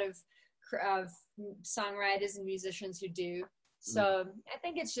know a lot of songwriters and musicians who do. So I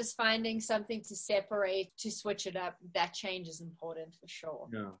think it's just finding something to separate, to switch it up. That change is important for sure.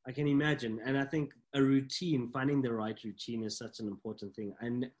 Yeah, I can imagine. And I think a routine, finding the right routine is such an important thing.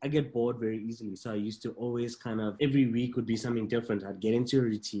 And I get bored very easily. So I used to always kind of, every week would be something different. I'd get into a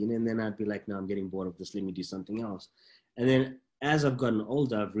routine and then I'd be like, no, I'm getting bored of this. Let me do something else. And then as I've gotten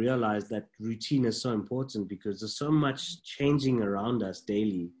older, I've realized that routine is so important because there's so much changing around us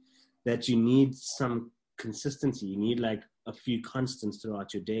daily that you need some consistency. You need like a few constants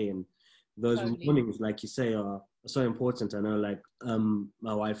throughout your day, and those mornings, like you say, are so important. I know, like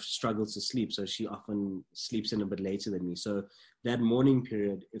my wife struggles to sleep, so she often sleeps in a bit later than me. So that morning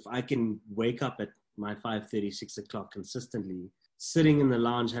period, if I can wake up at my 5:30, 6 o'clock consistently, sitting in the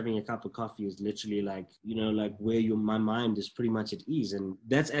lounge having a cup of coffee is literally like, you know, like where my mind is pretty much at ease. And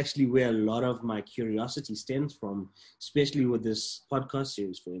that's actually where a lot of my curiosity stems from, especially with this podcast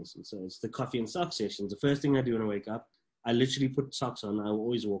series, for instance. So it's the coffee and socks sessions. The first thing I do when I wake up, I literally put socks on. I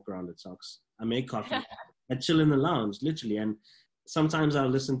always walk around with socks. I make coffee. I chill in the lounge, literally. And sometimes I'll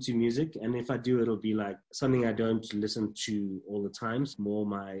listen to music. And if I do, it'll be like something I don't listen to all the time. It's more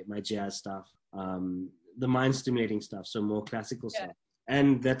my jazz stuff, the mind stimulating stuff. So more classical stuff.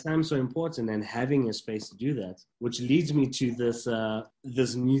 And that time's so important, and having a space to do that, which leads me to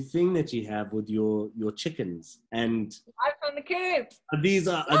this new thing that you have with your chickens. And I'm from the coop. These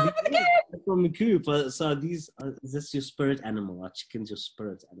are from the coop. So is this your spirit animal? Are chickens your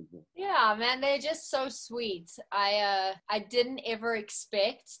spirit animal? Yeah, man, they're just so sweet. I didn't ever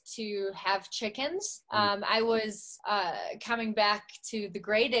expect to have chickens. I was coming back to the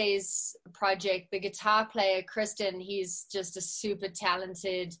Grey Days project. The guitar player, Kristen, he's just a super talented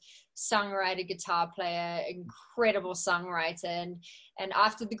songwriter, guitar player, incredible songwriter. And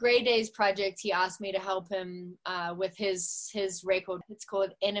after the Grey Days project, he asked me to help him with his record. It's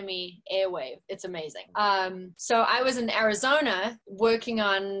called Enemy Airwave. It's amazing. So I was in Arizona working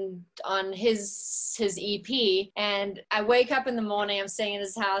on his EP, and I wake up in the morning, I'm staying in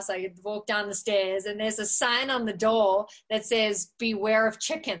his house, I walk down the stairs, and there's a sign on the door that says, "Beware of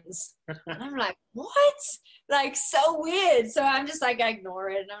chickens." And I'm like, what? Like, so weird. So I'm just like, I ignore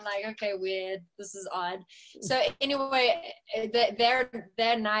it. And I'm like, okay, weird. This is odd. So anyway, they're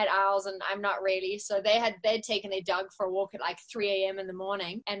they're night owls and I'm not really. So they'd taken their dog for a walk at like 3 a.m. in the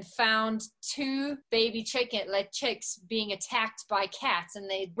morning and found two baby chicks being attacked by cats, and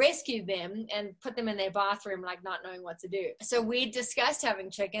they rescued them and put them in their bathroom, like not knowing what to do. So we discussed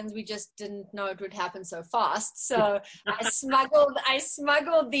having chickens. We just didn't know it would happen so fast. So I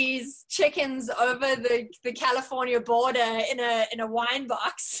smuggled these chickens over the California border in a wine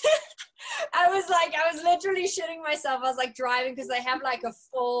box. I was literally shitting myself. I was like driving, because they have like a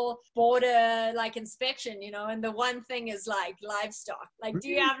full border like inspection, you know, and the one thing is like livestock. Like, do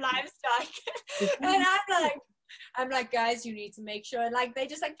you have livestock? And I'm like, guys, you need to make sure. And like, they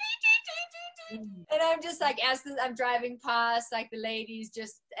just like, and I'm just like, as I'm driving past, like the ladies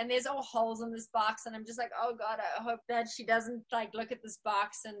just, and there's all holes in this box, and I'm just like, oh God, I hope that she doesn't like look at this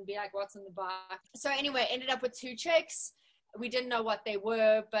box and be like, what's in the box? So anyway, ended up with two chicks. We didn't know what they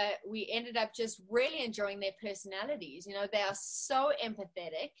were, but we ended up just really enjoying their personalities. You know, they are so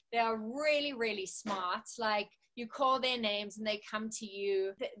empathetic. They are really, really smart. Like, you call their names and they come to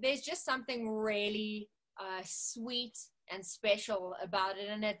you. There's just something really sweet and special about it.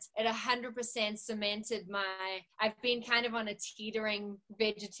 And it 100% cemented I've been kind of on a teetering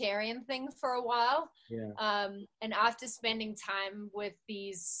vegetarian thing for a while. Yeah. And after spending time with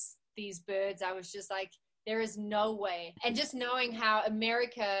these birds, I was just like, there is no way. And just knowing how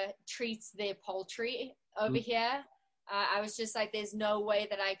America treats their poultry over here, I was just like, there's no way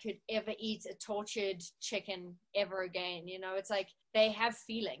that I could ever eat a tortured chicken ever again. You know, it's like they have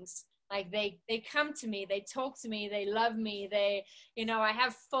feelings. Like they come to me, they talk to me, they love me. You know, I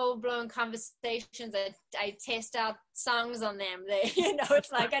have full-blown conversations. I test out songs on them. You know,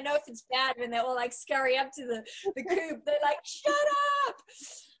 it's like, I know if it's bad when they're all like scurry up to the coop. They're like, shut up.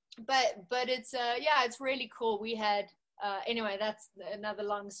 But it's yeah, it's really cool. We had anyway, that's another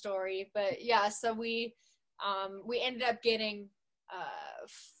long story, but yeah, so we ended up getting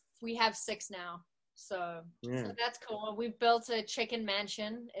we have 6 now, so that's cool. We've built a chicken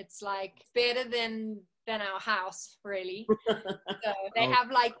mansion. It's like better than our house, really. So they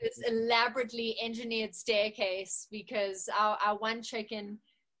have like this elaborately engineered staircase, because our one chicken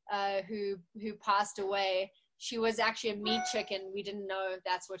who passed away, she was actually a meat chicken. We didn't know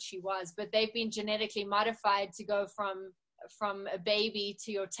that's what she was, but they've been genetically modified to go from a baby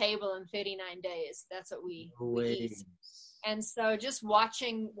to your table in 39 days. That's what we eat. And so just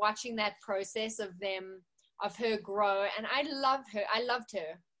watching that process of her grow, and I loved her. I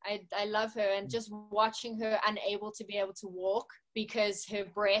love her, and just watching her unable to be able to walk because her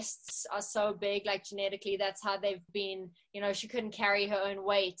breasts are so big, like genetically, that's how they've been, you know, she couldn't carry her own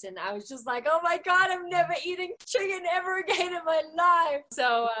weight. And I was just like, oh my God, I'm never eating chicken ever again in my life.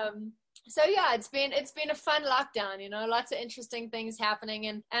 So yeah, it's been a fun lockdown, you know, lots of interesting things happening,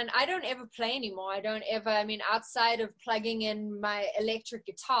 and I don't ever play anymore. I mean, outside of plugging in my electric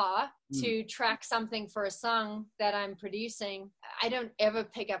guitar to track something for a song that I'm producing, I don't ever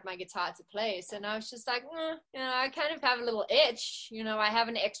pick up my guitar to play. So now it's just like, you know, I kind of have a little itch, you know, I have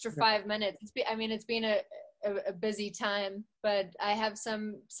an extra 5 minutes. It's been a busy time, but I have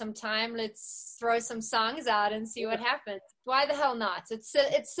some time. Let's throw some songs out and see what happens. Why the hell not? It's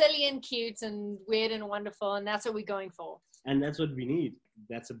silly and cute and weird and wonderful, and that's what we're going for. And that's what we need.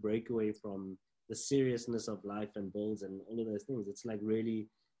 That's a breakaway from the seriousness of life and bills and all of those things. It's like really,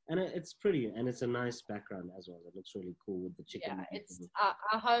 and it's pretty, and it's a nice background as well. It looks really cool with the chicken. Yeah, it's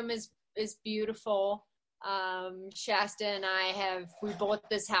our home is beautiful. Shasta and I we bought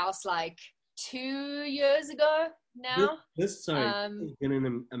this house like 2 years ago now. This has been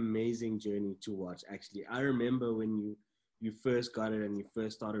an amazing journey to watch, actually. I remember when you first got it and you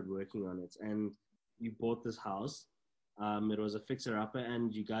first started working on it, and you bought this house. It was a fixer-upper,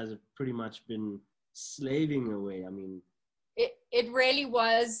 and you guys have pretty much been slaving away. I mean, it really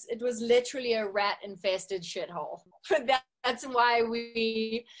was. It was literally a rat-infested shithole. That's why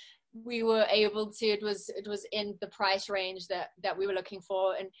we were able to, it was in the price range that we were looking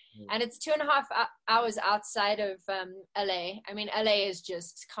for, and it's 2.5 hours outside of LA. I mean, LA is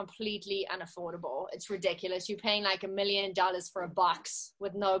just completely unaffordable. It's ridiculous. You're paying like $1 million for a box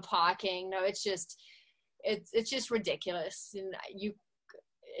with no parking. No, it's just ridiculous, and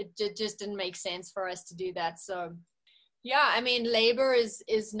it just didn't make sense for us to do that. So yeah, I mean, labor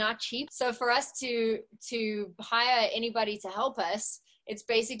is not cheap. So for us to hire anybody to help us, it's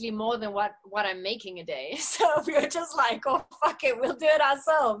basically more than what I'm making a day. So we were just like, oh, fuck it, we'll do it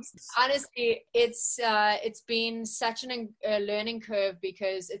ourselves. Honestly, it's been such a learning curve,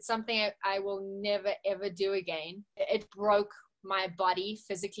 because it's something I will never, ever do again. It broke my body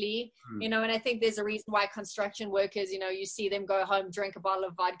physically, you know, and I think there's a reason why construction workers, you know, you see them go home, drink a bottle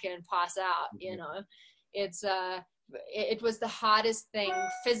of vodka and pass out, you know. It's it was the hardest thing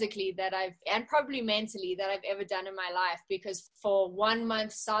physically and probably mentally that I've ever done in my life, because for 1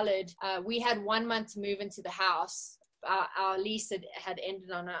 month solid, we had 1 month to move into the house. Our lease had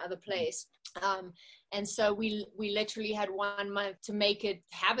ended on our other place. And so we literally had 1 month to make it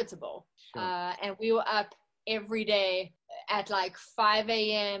habitable. Sure. And we were up every day at like 5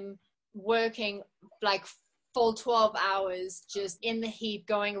 a.m. working like full 12 hours just in the heat,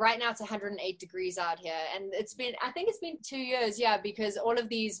 going. Right now it's 108 degrees out here, and I think it's been 2 years, because all of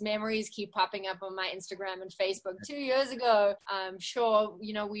these memories keep popping up on my Instagram and Facebook. 2 years ago, sure,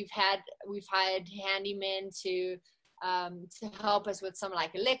 we've hired handymen to help us with some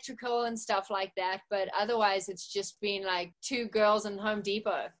like electrical and stuff like that, but otherwise it's just been like 2 girls in Home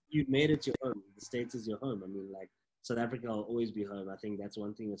Depot. You made it your home. The States is your home. I mean, like, South Africa will always be home. I think that's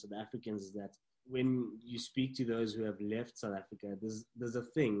one thing with South Africans, is that when you speak to those who have left South Africa, there's a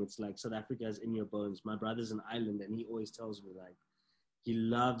thing. It's like South Africa is in your bones. My brother's in Ireland, and he always tells me, like, he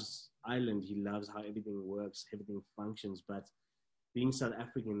loves Ireland. He loves how everything works, everything functions. But being South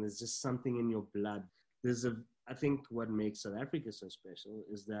African, there's just something in your blood. I think what makes South Africa so special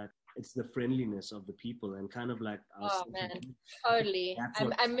is that it's the friendliness of the people, and kind of like totally.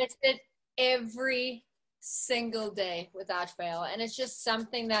 I miss it every single day without fail, and it's just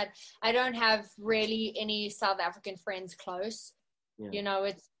something that I don't have really any South African friends close.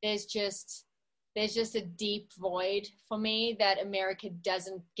 There's just a deep void for me that America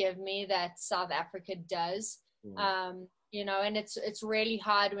doesn't give me, that South Africa does. And it's really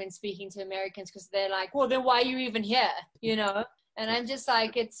hard when speaking to Americans, because they're like, well, then why are you even here? And I'm just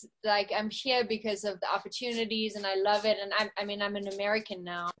like, it's like, I'm here because of the opportunities, and I love it. And I'm an American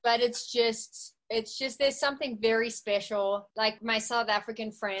now, but it's just, there's something very special, like my South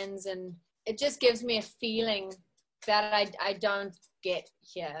African friends, and it just gives me a feeling that I don't get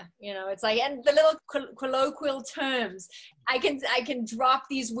here. It's like, and the little colloquial terms, I can drop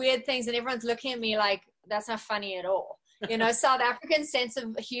these weird things, and everyone's looking at me like, that's not funny at all. South African sense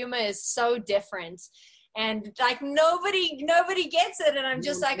of humor is so different. And like nobody gets it, and I'm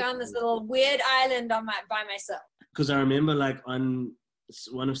just like on this little weird island by myself. Because I remember, like, on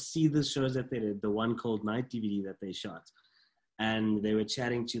one of the shows that they did, the One Cold Night DVD that they shot, and they were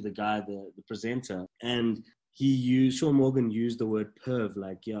chatting to the guy, the presenter, and Sean Morgan used the word perv,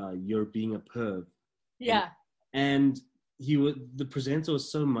 like, yeah, you're being a perv. Yeah. And the presenter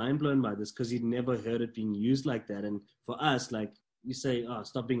was so mind blown by this, because he'd never heard it being used like that. And for us, like, you say, oh,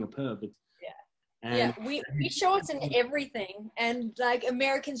 stop being a perv. But we shorten everything, and like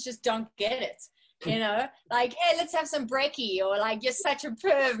Americans just don't get it. Like, hey, let's have some brekkie, or like, you're such a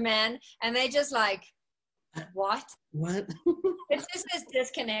perv, man. And they just like, what? It's just this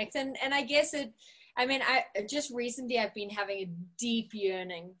disconnect. And I guess I just recently I've been having a deep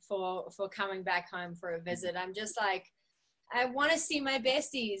yearning for coming back home for a visit. I'm just like, I want to see my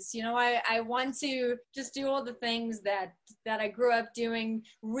besties. I want to just do all the things that I grew up doing,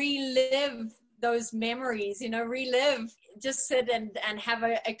 relive those memories, just sit and have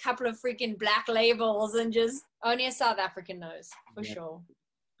a couple of freaking Black Labels, and just only a South African knows for sure.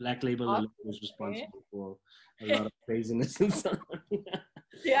 Black Label was responsible for a lot of craziness and stuff.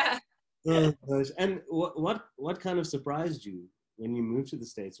 Yeah. Oh, gosh. And what kind of surprised you when you moved to the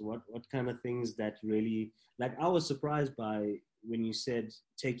States? What kind of things that really, like, I was surprised by when you said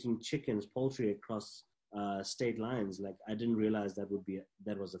taking poultry across state lines. Like, I didn't realize that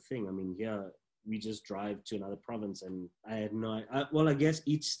was a thing. I mean, here we just drive to another province, and I had I guess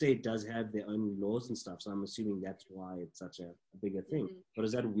each state does have their own laws and stuff, so I'm assuming that's why it's such a bigger thing. Mm-hmm. But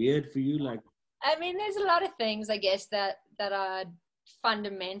is that weird for you? Like, I mean, there's a lot of things, I guess, that are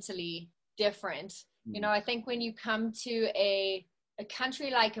fundamentally different. Mm-hmm. I think when you come to a country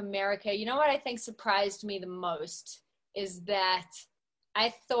like America, what I think surprised me the most is that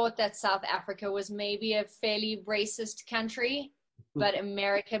I thought that South Africa was maybe a fairly racist country, but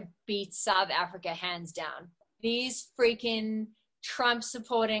America beats South Africa hands down. These freaking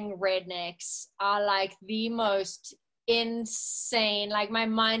Trump-supporting rednecks are like the most insane. Like, my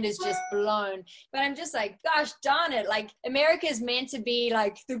mind is just blown. But I'm just like, gosh darn it. Like, America is meant to be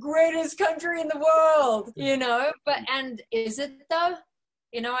like the greatest country in the world, But, and is it though?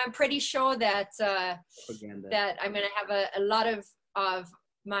 I'm pretty sure that that I'm going to have a lot of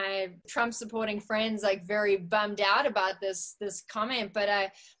my Trump supporting friends like very bummed out about this comment, but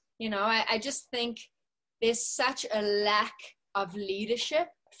I just think there's such a lack of leadership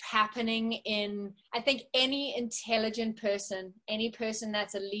happening in, I think, any intelligent person, any person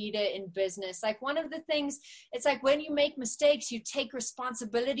that's a leader in business. Like, one of the things, it's like when you make mistakes, you take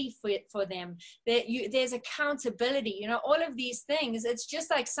responsibility for them. There's accountability, all of these things. It's just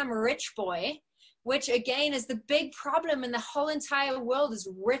like some rich boy which again is the big problem in the whole entire world, is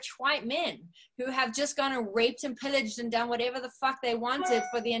rich white men who have just gone and raped and pillaged and done whatever the fuck they wanted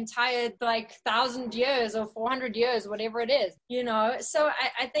for the entire 1,000 years or 400 years, whatever it is, So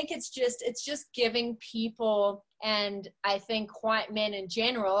I think it's just giving people, and I think white men in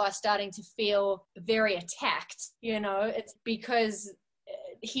general are starting to feel very attacked, it's because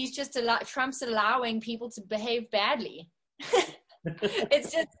Trump's allowing people to behave badly.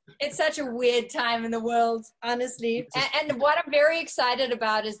 It's such a weird time in the world, honestly. And what I'm very excited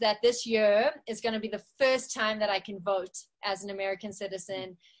about is that this year is going to be the first time that I can vote as an American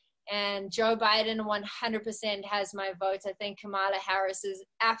citizen. And Joe Biden 100% has my vote. I think Kamala Harris is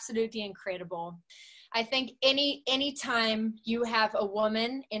absolutely incredible. I think any time you have a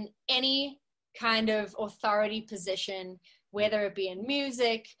woman in any kind of authority position, whether it be in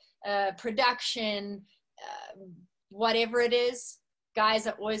music, production, whatever it is, guys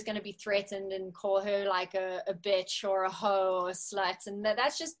are always going to be threatened and call her like a bitch or a hoe or a slut, and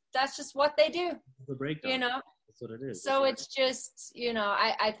that's just what they do. The breakdown. That's what it is. So it's just,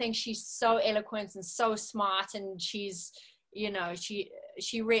 I think she's so eloquent and so smart, and she's, she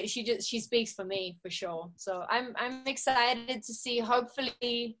speaks for me for sure. So I'm excited to see.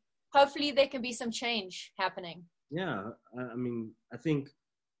 Hopefully there can be some change happening. Yeah, I mean, I think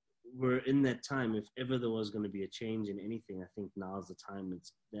we're in that time. If ever there was going to be a change in anything, I think now is the time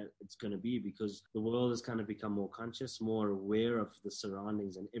it's going to be, because the world has kind of become more conscious, more aware of the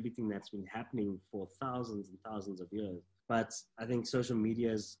surroundings and everything that's been happening for thousands and thousands of years. But I think social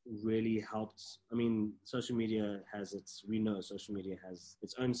media has really helped. I mean, social media has social media has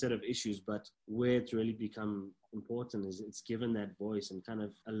its own set of issues, but where it's really become important is it's given that voice and kind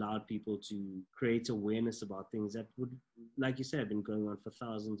of allowed people to create awareness about things that would, like you said, have been going on for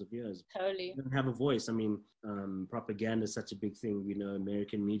thousands of years. Totally. They don't have a voice. I mean, propaganda is such a big thing.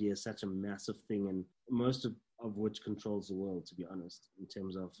 American media is such a massive thing, and most of which controls the world, to be honest, in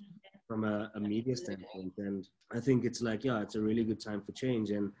terms of from a media standpoint. And I think it's it's a really good time for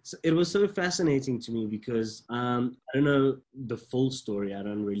change. And so it was so fascinating to me because I don't know the full story. I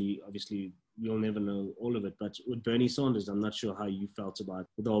don't really, obviously, you'll never know all of it. But with Bernie Sanders, I'm not sure how you felt about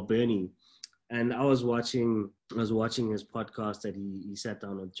with old Bernie. And I was watching his podcast that he sat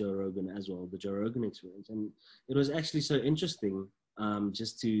down with Joe Rogan as well, the Joe Rogan Experience. And it was actually so interesting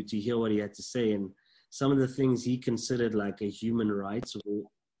just to hear what he had to say. And some of the things he considered like a human rights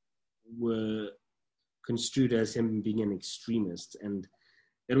were construed as him being an extremist. And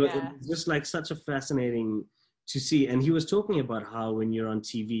it was just like such a fascinating to see. And he was talking about how when you're on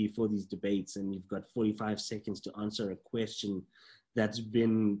TV for these debates and you've got 45 seconds to answer a question that's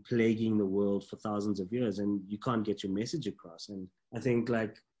been plaguing the world for thousands of years, and you can't get your message across. And I think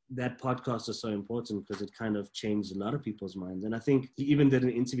that podcast is so important because it kind of changed a lot of people's minds. And I think he even did an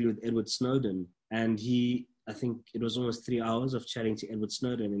interview with Edward Snowden, and I think it was almost 3 hours of chatting to Edward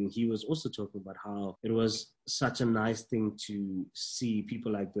Snowden. And he was also talking about how it was such a nice thing to see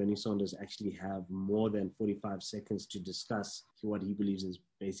people like Bernie Sanders actually have more than 45 seconds to discuss what he believes is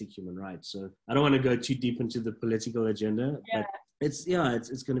basic human rights. So I don't want to go too deep into the political agenda, but it's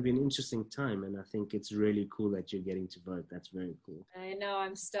going to be an interesting time, and I think it's really cool that you're getting to vote. That's very cool. I know,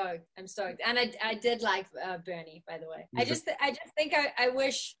 I'm stoked, and I did like Bernie, by the way. I just think I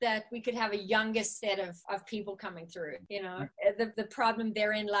wish that we could have a younger set of people coming through. The problem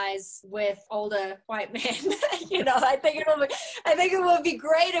therein lies with older white men. I think it would be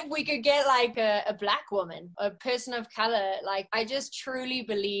great if we could get like a black woman, a person of color. Like, I just truly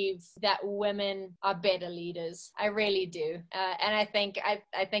believe that women are better leaders. I really do, and I think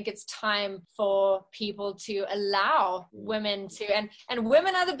it's time for people to allow women to, and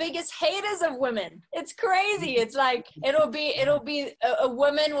women are the biggest haters of women. It's crazy. It's like it'll be a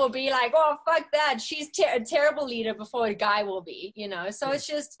woman will be like, oh fuck that, she's a terrible leader, before a guy will be. So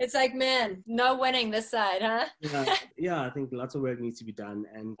it's like, man, no winning this side, huh? Yeah, I think lots of work needs to be done,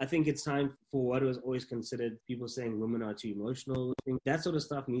 and I think it's time for what was always considered people saying women are too emotional. I think that sort of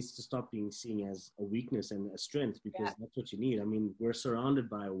stuff needs to stop being seen as a weakness and a strength, because that's what you need. I mean, we're surrounded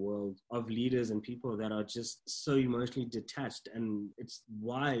by a world of leaders and people that are just so emotionally detached, and it's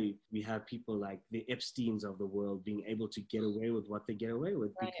why we have people like the Epsteins of the world being able to get away with what they get away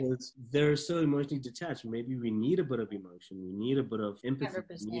with, because they're so emotionally detached. Maybe we need a bit of emotion, we need a bit of empathy,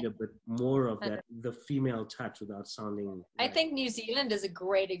 100%. we need a bit more of that, the female touch, without sounding I think New Zealand is a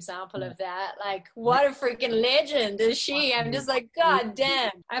great example of that. Like, what a freaking legend is she. I'm just like, god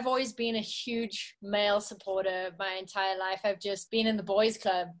damn. I've always been a huge male supporter my entire life. I've just been in the boys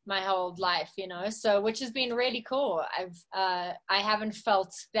club my whole life, so, which has been really cool. I haven't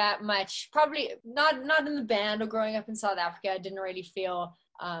felt that much, probably not in the band or growing up in South Africa. I didn't really feel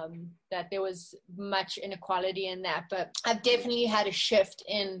that there was much inequality in that. But I've definitely had a shift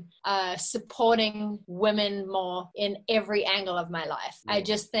in supporting women more in every angle of my life. I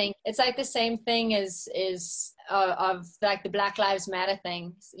just think it's like the same thing as of like the Black Lives Matter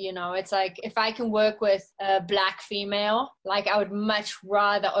things, you know. It's like if I can work with a Black female, like I would much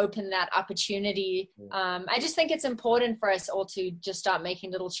rather open that opportunity. I just think it's important for us all to just start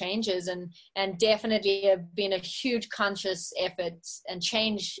making little changes, and definitely have been a huge conscious effort and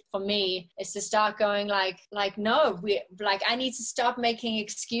change for me is to start going like no, I need to stop making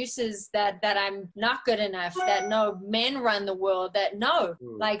excuses that I'm not good enough, that no, men run the world, that no,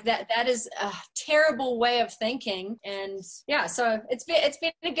 like that is a terrible way of thinking. And yeah, so it's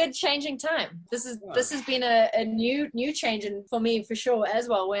been a good changing time. This has been a new change for me for sure as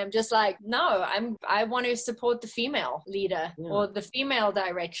well, where I'm just like, no, I want to support the female leader or the female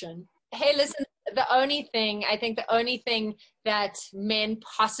direction. Hey, listen, the only thing that men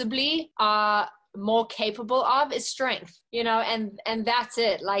possibly are more capable of is strength, you know, and that's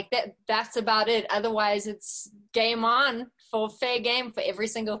it. Like that's about it. Otherwise it's game on for fair game for every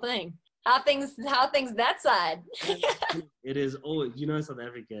single thing. How things that side? It is always, you know, South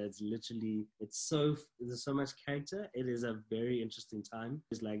Africa, there's so much character. It is a very interesting time.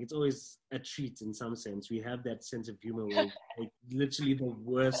 It's always a treat in some sense. We have that sense of humor where like literally the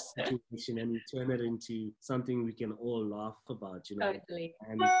worst situation and we turn it into something we can all laugh about, you know. Totally.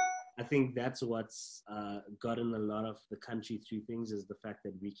 And I think that's what's gotten a lot of the country through things, is the fact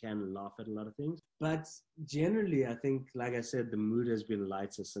that we can laugh at a lot of things. But generally, I think, like I said, the mood has been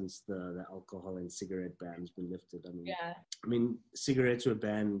lighter since the alcohol and cigarette ban's been lifted. I mean, cigarettes were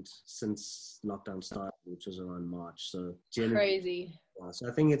banned since lockdown started, which was around March. So crazy. So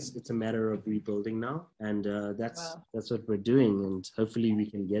I think it's a matter of rebuilding now, and that's what we're doing, and hopefully we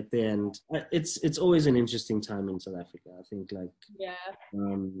can get there. And it's always an interesting time in South Africa. I think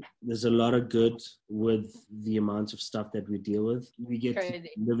there's a lot of good with the amount of stuff that we deal with. We get to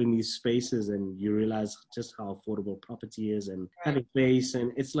live in these spaces, and you realize just how affordable property is, and having space,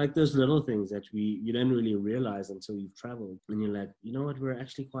 and it's like those little things that you don't really realize until you've traveled, and you're like, you know what, we're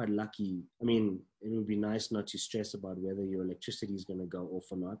actually quite lucky. I mean, it would be nice not to stress about whether your electricity is going to go off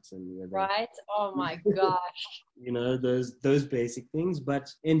or not, and whether, oh my gosh, you know, those basic things. But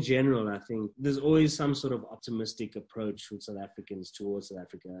in general, I think there's always some sort of optimistic approach with South Africans towards South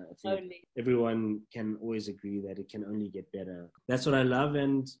Africa. I think everyone can always agree that it can only get better. That's what I love.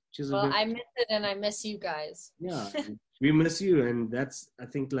 And I miss it, and I miss you guys. Yeah. We miss you, and that's, I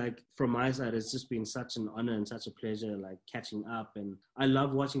think, like, from my side, it's just been such an honor and such a pleasure, like, catching up. And I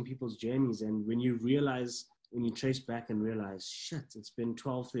love watching people's journeys, and when you trace back and realize, shit, it's been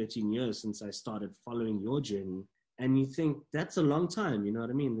 12, 13 years since I started following your journey, and you think, that's a long time, you know what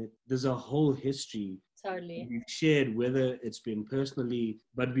I mean? There's a whole history Totally. we've shared, whether it's been personally,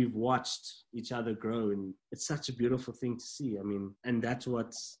 but we've watched each other grow, and it's such a beautiful thing to see. I mean, and that's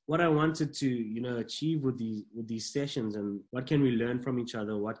what I wanted to, you know, achieve with these sessions. And what can we learn from each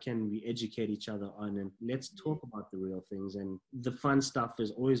other? What can we educate each other on? And let's talk about the real things. And the fun stuff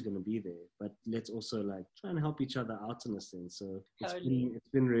is always going to be there, but let's also like try and help each other out in a sense. So it's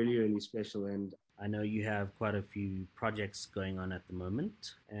been really, really special. And I know you have quite a few projects going on at the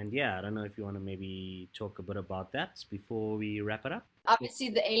moment. And yeah, I don't know if you want to maybe talk a bit about that before we wrap it up. Obviously,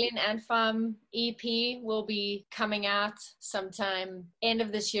 the Alien Ant Farm EP will be coming out sometime end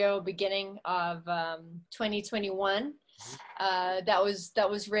of this year or beginning of 2021. That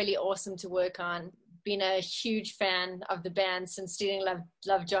was really awesome to work on. Been a huge fan of the band since Stealing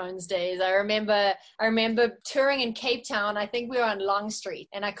Love Jones days. I remember touring in Cape Town. I think we were on Long Street,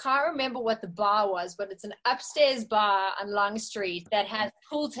 and I can't remember what the bar was, but it's an upstairs bar on Long Street that has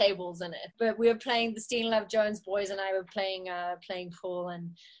pool tables in it. But we were playing, the Stealing Love Jones boys and I were playing pool,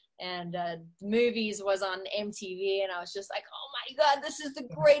 and Movies was on MTV, and I was just like, oh my God, this is the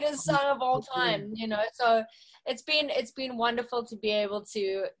greatest song of all time, you know. So it's been wonderful to be able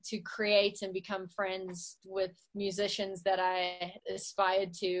to create and become friends with musicians that I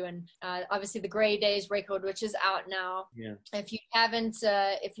aspired to. And obviously the Grey Days record, which is out now. Yeah. If you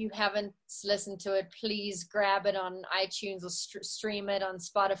haven't listened to it, please grab it on iTunes or stream it on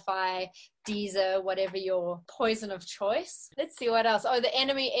Spotify, Deezer, whatever your poison of choice. Let's see what else. Oh, the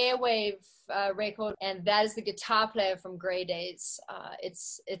Enemy Airwave record, and that is the guitar player from Grey Days.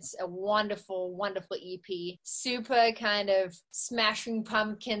 It's a wonderful, wonderful EP. Super kind of Smashing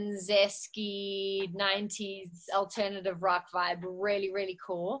Pumpkins esque 90s alternative rock vibe. Really, really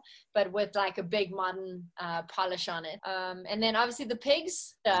cool, but with like a big modern polish on it. And then obviously the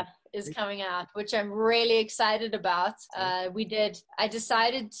Pigs stuff is coming out, which I'm really excited about. I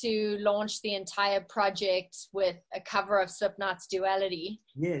decided to launch the entire project with a cover of Slipknot's Duality.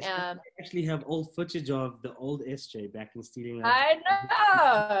 Yes, I actually have old footage of the old Esjay back in Stealing Love.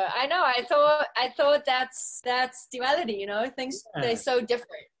 I know. I thought that's Duality, you know, things, they're so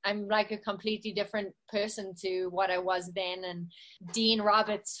different. I'm like a completely different person to what I was then. And Dean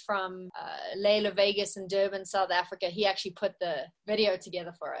Roberts from Layla Vegas in Durban, South Africa, he actually put the video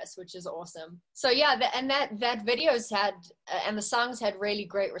together for us, which is awesome. So yeah, that video's had and the songs had really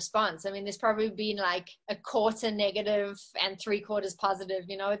great response. I mean, there's probably been like a quarter negative and 3/4 positive.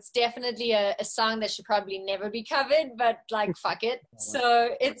 You know, it's definitely a song that should probably never be covered, but like fuck it.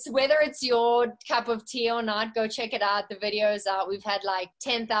 So it's whether it's your cup of tea or not, go check it out. The video is out. We've had like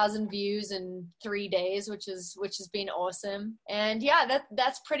 10,000 views in 3 days, which has been awesome. And yeah,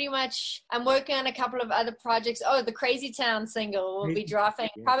 that's pretty much. I'm working on a couple of other projects. Oh, the Crazy Town single will be dropping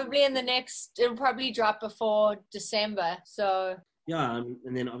probably in the next. It'll probably drop before December. So. Yeah,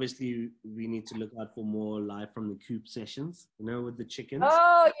 and then obviously we need to look out for more live from the coop sessions, you know, with the chickens.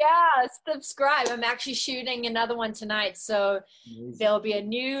 Oh yeah, subscribe. I'm actually shooting another one tonight, so there'll be a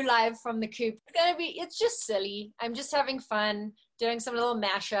new live from the coop. It's just silly. I'm just having fun doing some little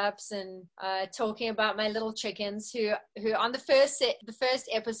mashups and talking about my little chickens who on the first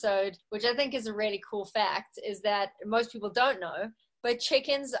episode, which I think is a really cool fact, is that most people don't know, but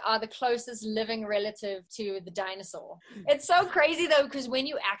chickens are the closest living relative to the dinosaur. It's so crazy though, because when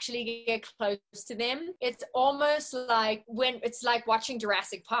you actually get close to them, it's almost like watching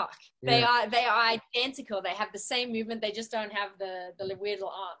Jurassic Park. Yeah. They are identical. They have the same movement. They just don't have the weird little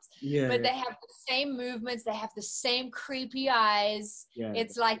arms. Yeah. But they have the same movements. They have the same creepy eyes. Yeah.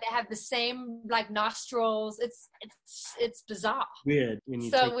 It's like they have the same like nostrils. It's bizarre. Weird.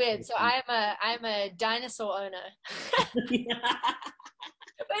 So weird. So I'm a dinosaur owner.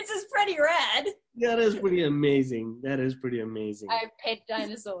 Which is pretty rad. That is pretty amazing. I pet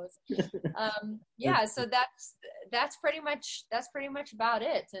dinosaurs. Yeah, so that's pretty much about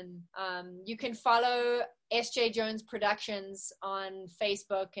it. And you can follow Esjay Jones Productions on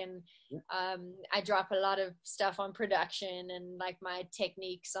Facebook, and I drop a lot of stuff on production and like my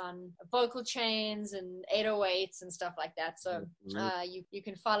techniques on vocal chains and 808s and stuff like that. So you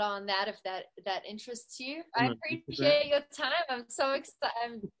can follow on that if that interests you. I appreciate your time. I'm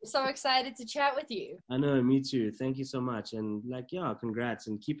so excited to chat with you. I know, me too. Thank you so much. And congrats,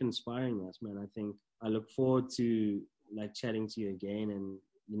 and keep inspiring us, man. I think I look forward to like chatting to you again and,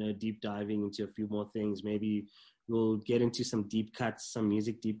 you know, deep diving into a few more things. Maybe we'll get into some deep cuts, some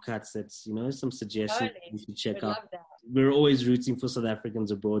music deep cuts. That's, you know, some suggestions you should check out. We're always rooting for South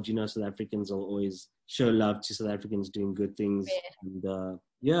Africans abroad. You know, South Africans will always show love to South Africans doing good things.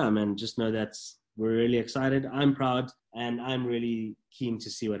 Yeah. And man, just know we're really excited. I'm proud, and I'm really keen to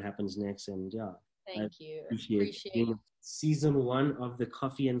see what happens next. And thank you. Appreciate it. Season 1 of the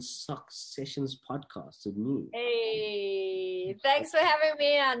Coffee and Socks Sessions podcast with me. Hey, thanks for having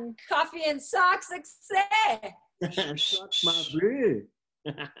me on Coffee and Socks. Socks, my brew.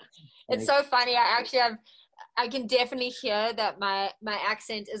 It's so funny. I can definitely hear that my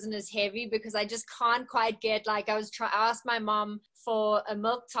accent isn't as heavy because I just can't quite get, like, I asked my mom for a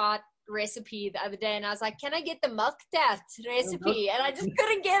milk tart recipe the other day, and I was like, can I get the milk tart recipe? And I just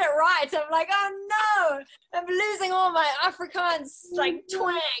couldn't get it right. I'm like, oh no, I'm losing all my Afrikaans like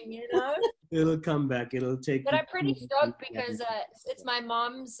twang, you know. It'll come back. It'll take. But I'm pretty stoked because it's my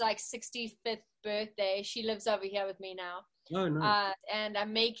mom's like 65th birthday. She lives over here with me now. Oh, nice. And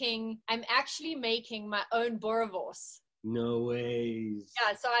I'm actually making my own boerewors. No ways.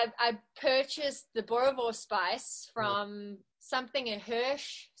 Yeah, so I purchased the boerewors spice from something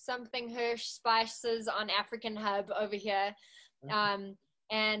Hirsch spices on African Hub over here.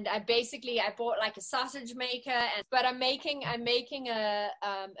 And I bought like a sausage maker, but I'm making a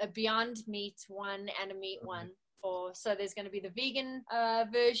Beyond Meat one and a meat one. So there's going to be the vegan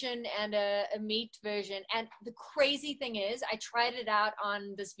version and a meat version. And the crazy thing is, I tried it out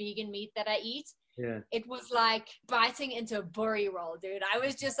on this vegan meat that I eat. Yeah. It was like biting into a burry roll, dude. I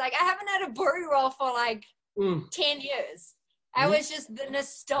was just like, I haven't had a burry roll for like 10 years. I was just the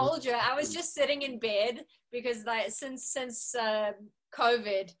nostalgia. I was just sitting in bed because like since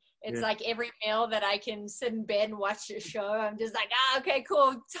COVID, it's like every meal that I can sit in bed and watch a show, I'm just like, okay,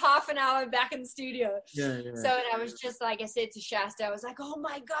 cool. It's half an hour back in the studio. Yeah. So I was just like, I said to Shasta, I was like, oh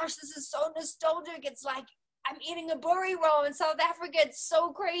my gosh, this is so nostalgic. It's like I'm eating a burry roll in South Africa. It's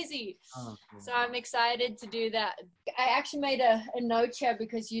so crazy. So I'm excited to do that. I actually made a note here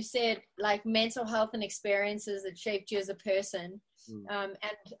because you said like mental health and experiences that shaped you as a person. And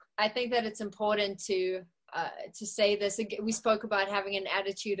I think that it's important to to say this. We spoke about having an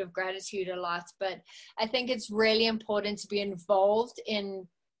attitude of gratitude a lot, but I think it's really important to be involved in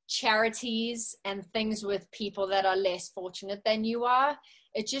charities and things with people that are less fortunate than you are.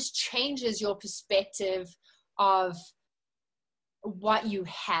 It just changes your perspective of what you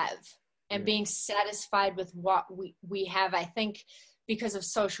have and being satisfied with what we have. I think because of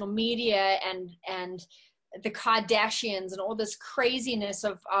social media and the Kardashians and all this craziness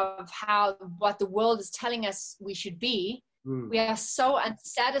of how what the world is telling us we should be, we are so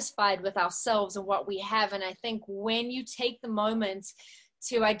unsatisfied with ourselves and what we have. And I think when you take the moment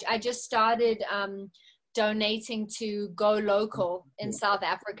to, I just started donating to Go Local in South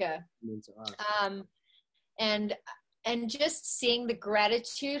Africa, and just seeing the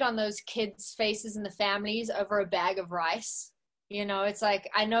gratitude on those kids' faces and the families over a bag of rice. You know, it's like,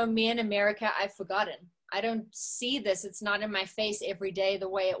 I know me in America, I've forgotten. I don't see this. It's not in my face every day the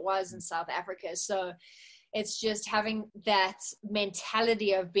way it was in South Africa. So it's just having that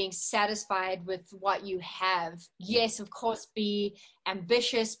mentality of being satisfied with what you have. Yes, of course, be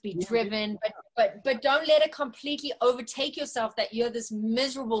ambitious, be driven, but don't let it completely overtake yourself that you're this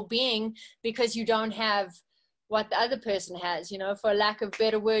miserable being because you don't have what the other person has, you know, for lack of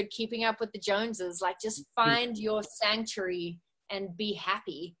better word, keeping up with the Joneses. Like, just find your sanctuary and be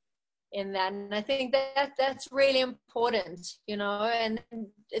happy in that. And I think that's really important, you know, and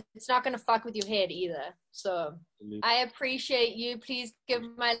it's not going to fuck with your head either. So I appreciate you. Please give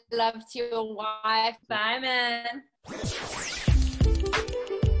my love to your wife. Bye, man.